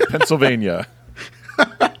on Pennsylvania.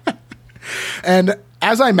 And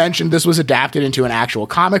as I mentioned, this was adapted into an actual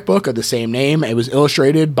comic book of the same name. It was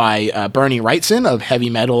illustrated by Bernie Wrightson of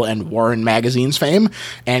Heavy Metal and Warren Magazine's fame.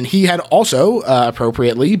 And he had also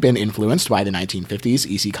appropriately been influenced by the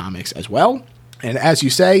 1950s EC Comics as well. And as you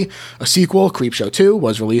say, a sequel, Creepshow 2,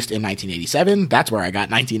 was released in 1987. That's where I got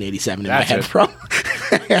 1987 in my head from.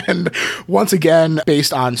 And once again,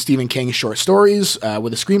 based on Stephen King's short stories,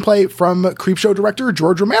 with a screenplay from Creepshow director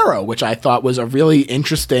George Romero, which I thought was a really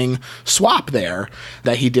interesting swap there,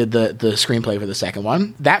 that he did the screenplay for the second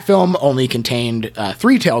one. That film only contained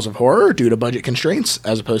 3 tales of horror due to budget constraints,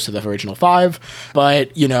 as opposed to the original 5.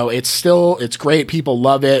 But, it's great. People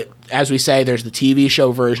love it. As we say, there's the TV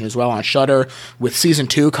show version as well on Shudder, with season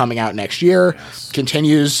 2 coming out next year. Yes.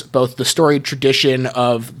 Continues both the storied tradition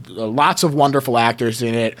of lots of wonderful actors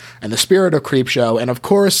in it and the spirit of Creepshow. And of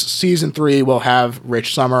course, season 3 will have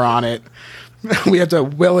Rich Sommer on it. We have to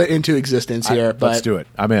will it into existence here. Let's do it.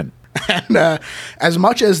 I'm in. And as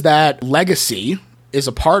much as that legacy is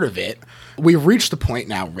a part of it, we've reached the point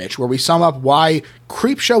now, Rich, where we sum up why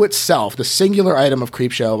Creepshow itself, the singular item of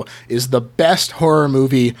Creepshow, is the best horror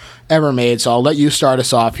movie ever made. So I'll let you start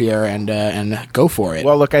us off here and go for it.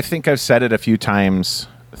 Well, look, I think I've said it a few times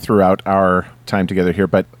throughout our time together here,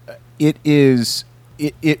 but it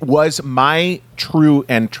was my true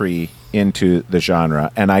entry into the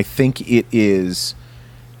genre, and I think it is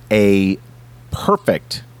a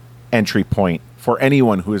perfect entry point for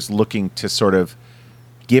anyone who is looking to sort of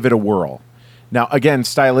give it a whirl. Now, again,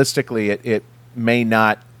 stylistically, it may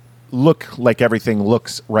not look like everything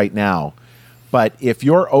looks right now, but if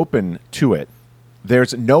you're open to it,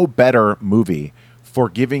 there's no better movie for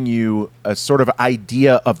giving you a sort of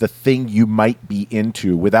idea of the thing you might be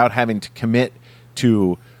into without having to commit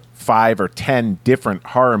to 5 or 10 different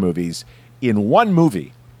horror movies. In one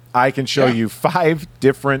movie, I can show you 5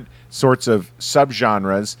 different sorts of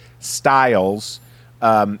subgenres, styles,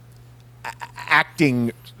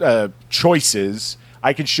 acting choices.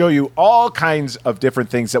 I can show you all kinds of different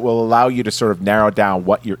things that will allow you to sort of narrow down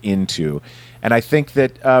what you're into. And I think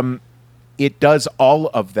that it does all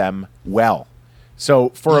of them well. So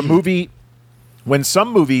for a movie, when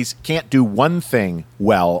some movies can't do one thing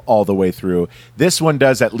well all the way through, this one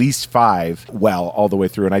does at least 5 well all the way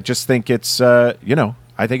through. And I just think it's, I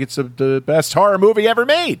think it's the best horror movie ever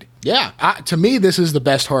made. Yeah. To me, this is the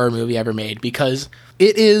best horror movie ever made because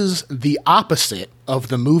it is the opposite of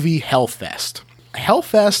the movie Hellfest.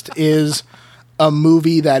 Hellfest is a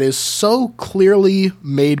movie that is so clearly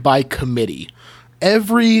made by committee.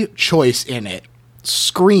 Every choice in it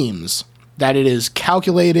screams that it is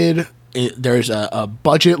calculated. There's a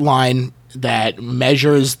budget line that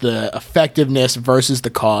measures the effectiveness versus the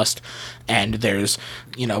cost, and there's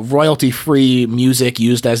royalty-free music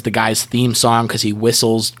used as the guy's theme song because he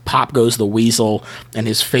whistles "Pop Goes the Weasel" and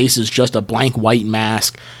his face is just a blank white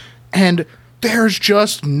mask, and there's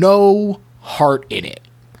just no heart in it.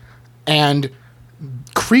 And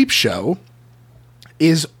Creepshow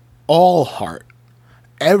is all heart.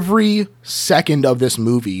 Every second of this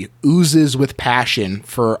movie oozes with passion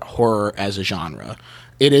for horror as a genre.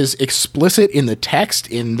 It is explicit in the text,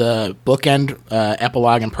 in the bookend,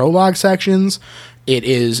 epilogue, and prologue sections. It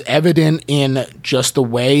is evident in just the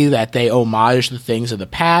way that they homage the things of the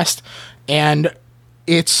past. And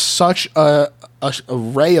it's such a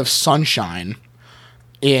ray of sunshine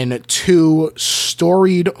in 2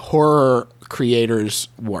 storied horror creators'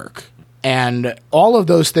 work. And all of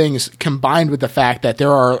those things combined with the fact that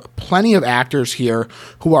there are plenty of actors here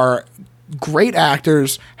who are great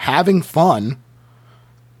actors having fun,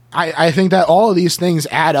 I think that all of these things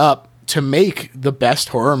add up to make the best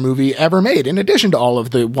horror movie ever made, in addition to all of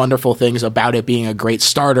the wonderful things about it being a great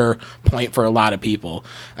starter point for a lot of people.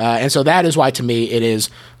 And so that is why, to me, it is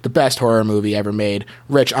the best horror movie ever made.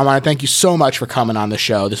 Rich, I want to thank you so much for coming on the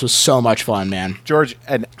show. This was so much fun, man. George,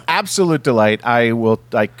 an absolute delight. I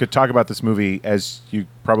could talk about this movie, as you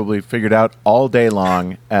probably figured out, all day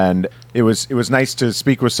long, and it was nice to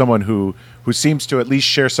speak with someone who seems to at least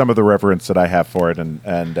share some of the reverence that I have for it, and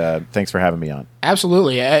thanks for having me on.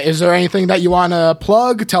 Absolutely. Is there anything that you want to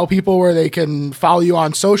plug? Tell people where they can follow you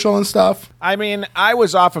on social and stuff? I mean, I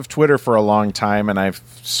was off of Twitter for a long time, and I've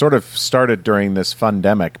sort of started during this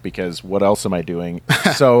fundemic because what else am I doing?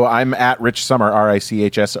 So I'm at Rich Sommer,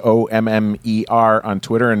 RichSommer on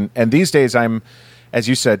Twitter, and these days I'm, as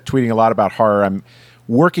you said, tweeting a lot about horror. I'm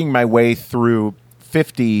working my way through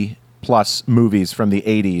 50 plus movies from the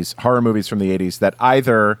 80s, horror movies from the 80s that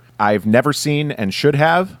either I've never seen and should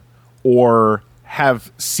have, or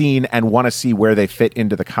have seen and want to see where they fit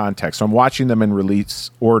into the context. So I'm watching them in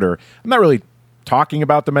release order. I'm not really talking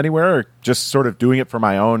about them anywhere, or just sort of doing it for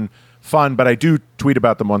my own fun, but I do tweet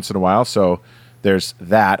about them once in a while. So there's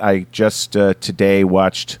that. I just today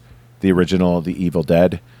watched the original The Evil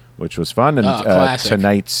Dead, which was fun, and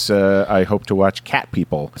tonight's I hope to watch Cat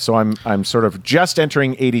People. So I'm sort of just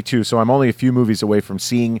entering 82, so I'm only a few movies away from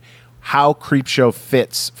seeing how Creepshow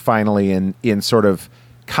fits finally in sort of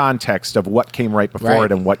context of what came right before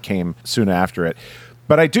it and what came soon after it.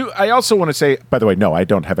 But I also want to say, by the way, no, I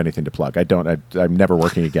don't have anything to plug. I'm never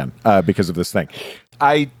working again because of this thing.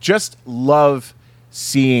 I just love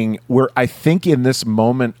seeing where I think in this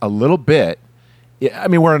moment a little bit, I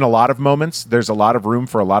mean, we're in a lot of moments. There's a lot of room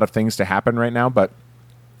for a lot of things to happen right now, but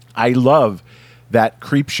I love that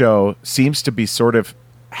Creepshow seems to be sort of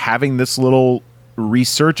having this little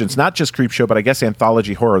resurgence, not just Creepshow, but I guess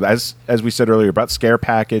anthology horror, as we said earlier, about Scare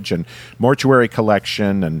Package and Mortuary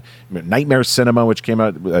Collection and Nightmare Cinema, which came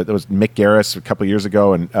out, that was Mick Garris a couple of years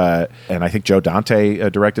ago, and I think Joe Dante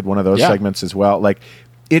directed one of those segments as well. Like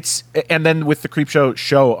and then with the Creepshow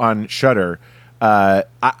show on Shudder, I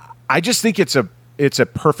just think it's it's a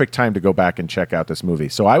perfect time to go back and check out this movie.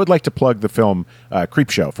 So I would like to plug the film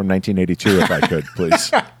Creepshow from 1982, if I could,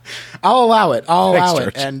 please. I'll allow it. Thanks,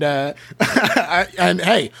 It. And and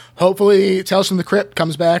hey, hopefully Tales from the Crypt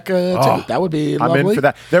comes back too. That would be lovely. I'm in for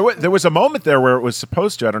that. There was a moment there where it was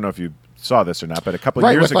supposed to. I don't know if you saw this or not, but a couple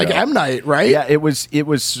of years with ago, like M. Night, right? Yeah, it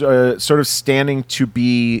was sort of standing to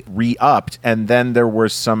be re-upped, and then there were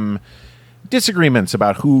some disagreements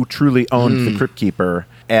about who truly owned the Crypt Keeper,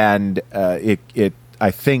 and it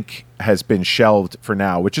I think has been shelved for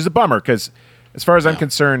now, which is a bummer because, as far as I'm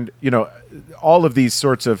concerned, all of these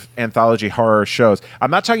sorts of anthology horror shows.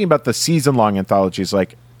 I'm not talking about the season-long anthologies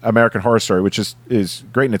like American Horror Story, which is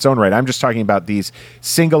great in its own right. I'm just talking about these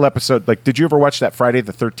single episode. Like, did you ever watch that Friday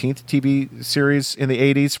the 13th TV series in the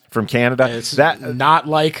 80s from Canada? It's not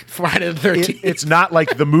like Friday the 13th. It's not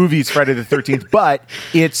like the movies Friday the 13th, but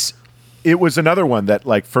it was another one that,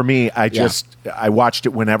 like, for me, I watched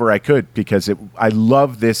it whenever I could because I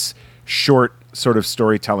love this short sort of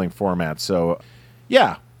storytelling format. So,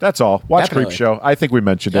 yeah, that's all. Watch Creepshow. I think we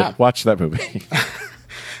mentioned it. Watch that movie.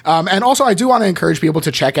 And also, I do want to encourage people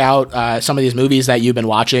to check out some of these movies that you've been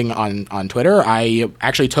watching on Twitter. I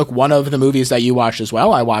actually took one of the movies that you watched as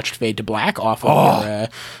well. I watched Fade to Black off of your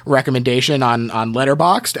recommendation on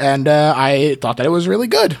Letterboxd, and I thought that it was really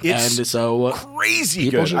good. It's so crazy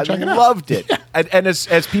good. I loved it. And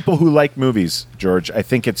as people who like movies, George, I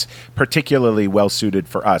think it's particularly well suited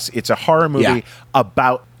for us. It's a horror movie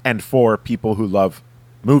about and for people who love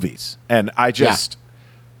movies, and I just.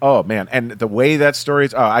 Oh man, and the way that story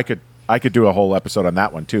is, I could do a whole episode on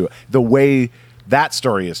that one too. The way that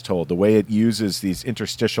story is told, the way it uses these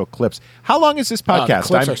interstitial clips. How long is this podcast? The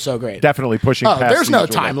clips are so great. Definitely pushing past. There's no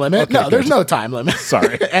time limit. Okay, no, there's no time limit.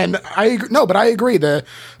 Sorry. And but I agree. The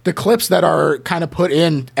clips that are kind of put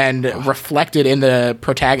in and reflected in the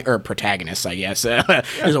protagonist, I guess,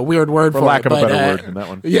 is a weird word for lack it, of a better word than that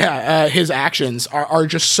one. Yeah, his actions are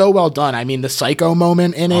just so well done. I mean, the psycho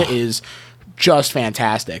moment in it is just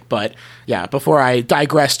fantastic. But yeah, before I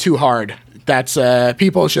digress too hard, that's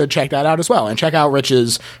people should check that out as well, and check out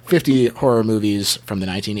Rich's 50 horror movies from the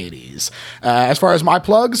 1980s. As far as my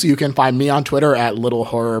plugs, you can find me on Twitter at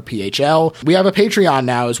LittleHorrorPHL. We have a Patreon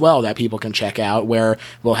now as well that people can check out, where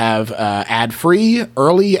we'll have ad-free,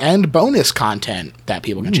 early, and bonus content that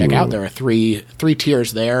people can check out. There are three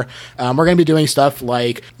tiers there. We're going to be doing stuff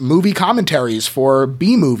like movie commentaries for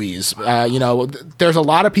B movies. There's a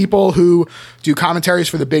lot of people who do commentaries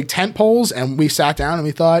for the big tent poles, and we sat down and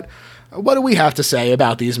we thought, what do we have to say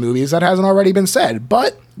about these movies that hasn't already been said?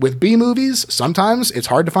 But with B movies, sometimes it's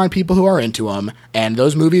hard to find people who are into them, and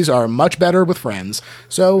those movies are much better with friends.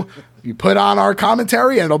 So you put on our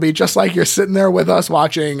commentary, and it'll be just like you're sitting there with us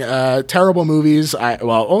watching terrible movies.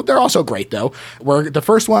 They're also great, though. The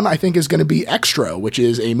first one, I think, is going to be Extra, which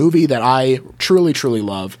is a movie that I truly, truly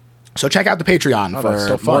love. So check out the Patreon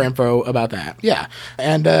for more info about that. Yeah.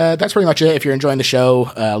 And that's pretty much it. If you're enjoying the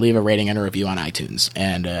show, leave a rating and a review on iTunes.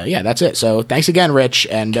 And that's it. So thanks again, Rich,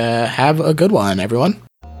 and have a good one, everyone.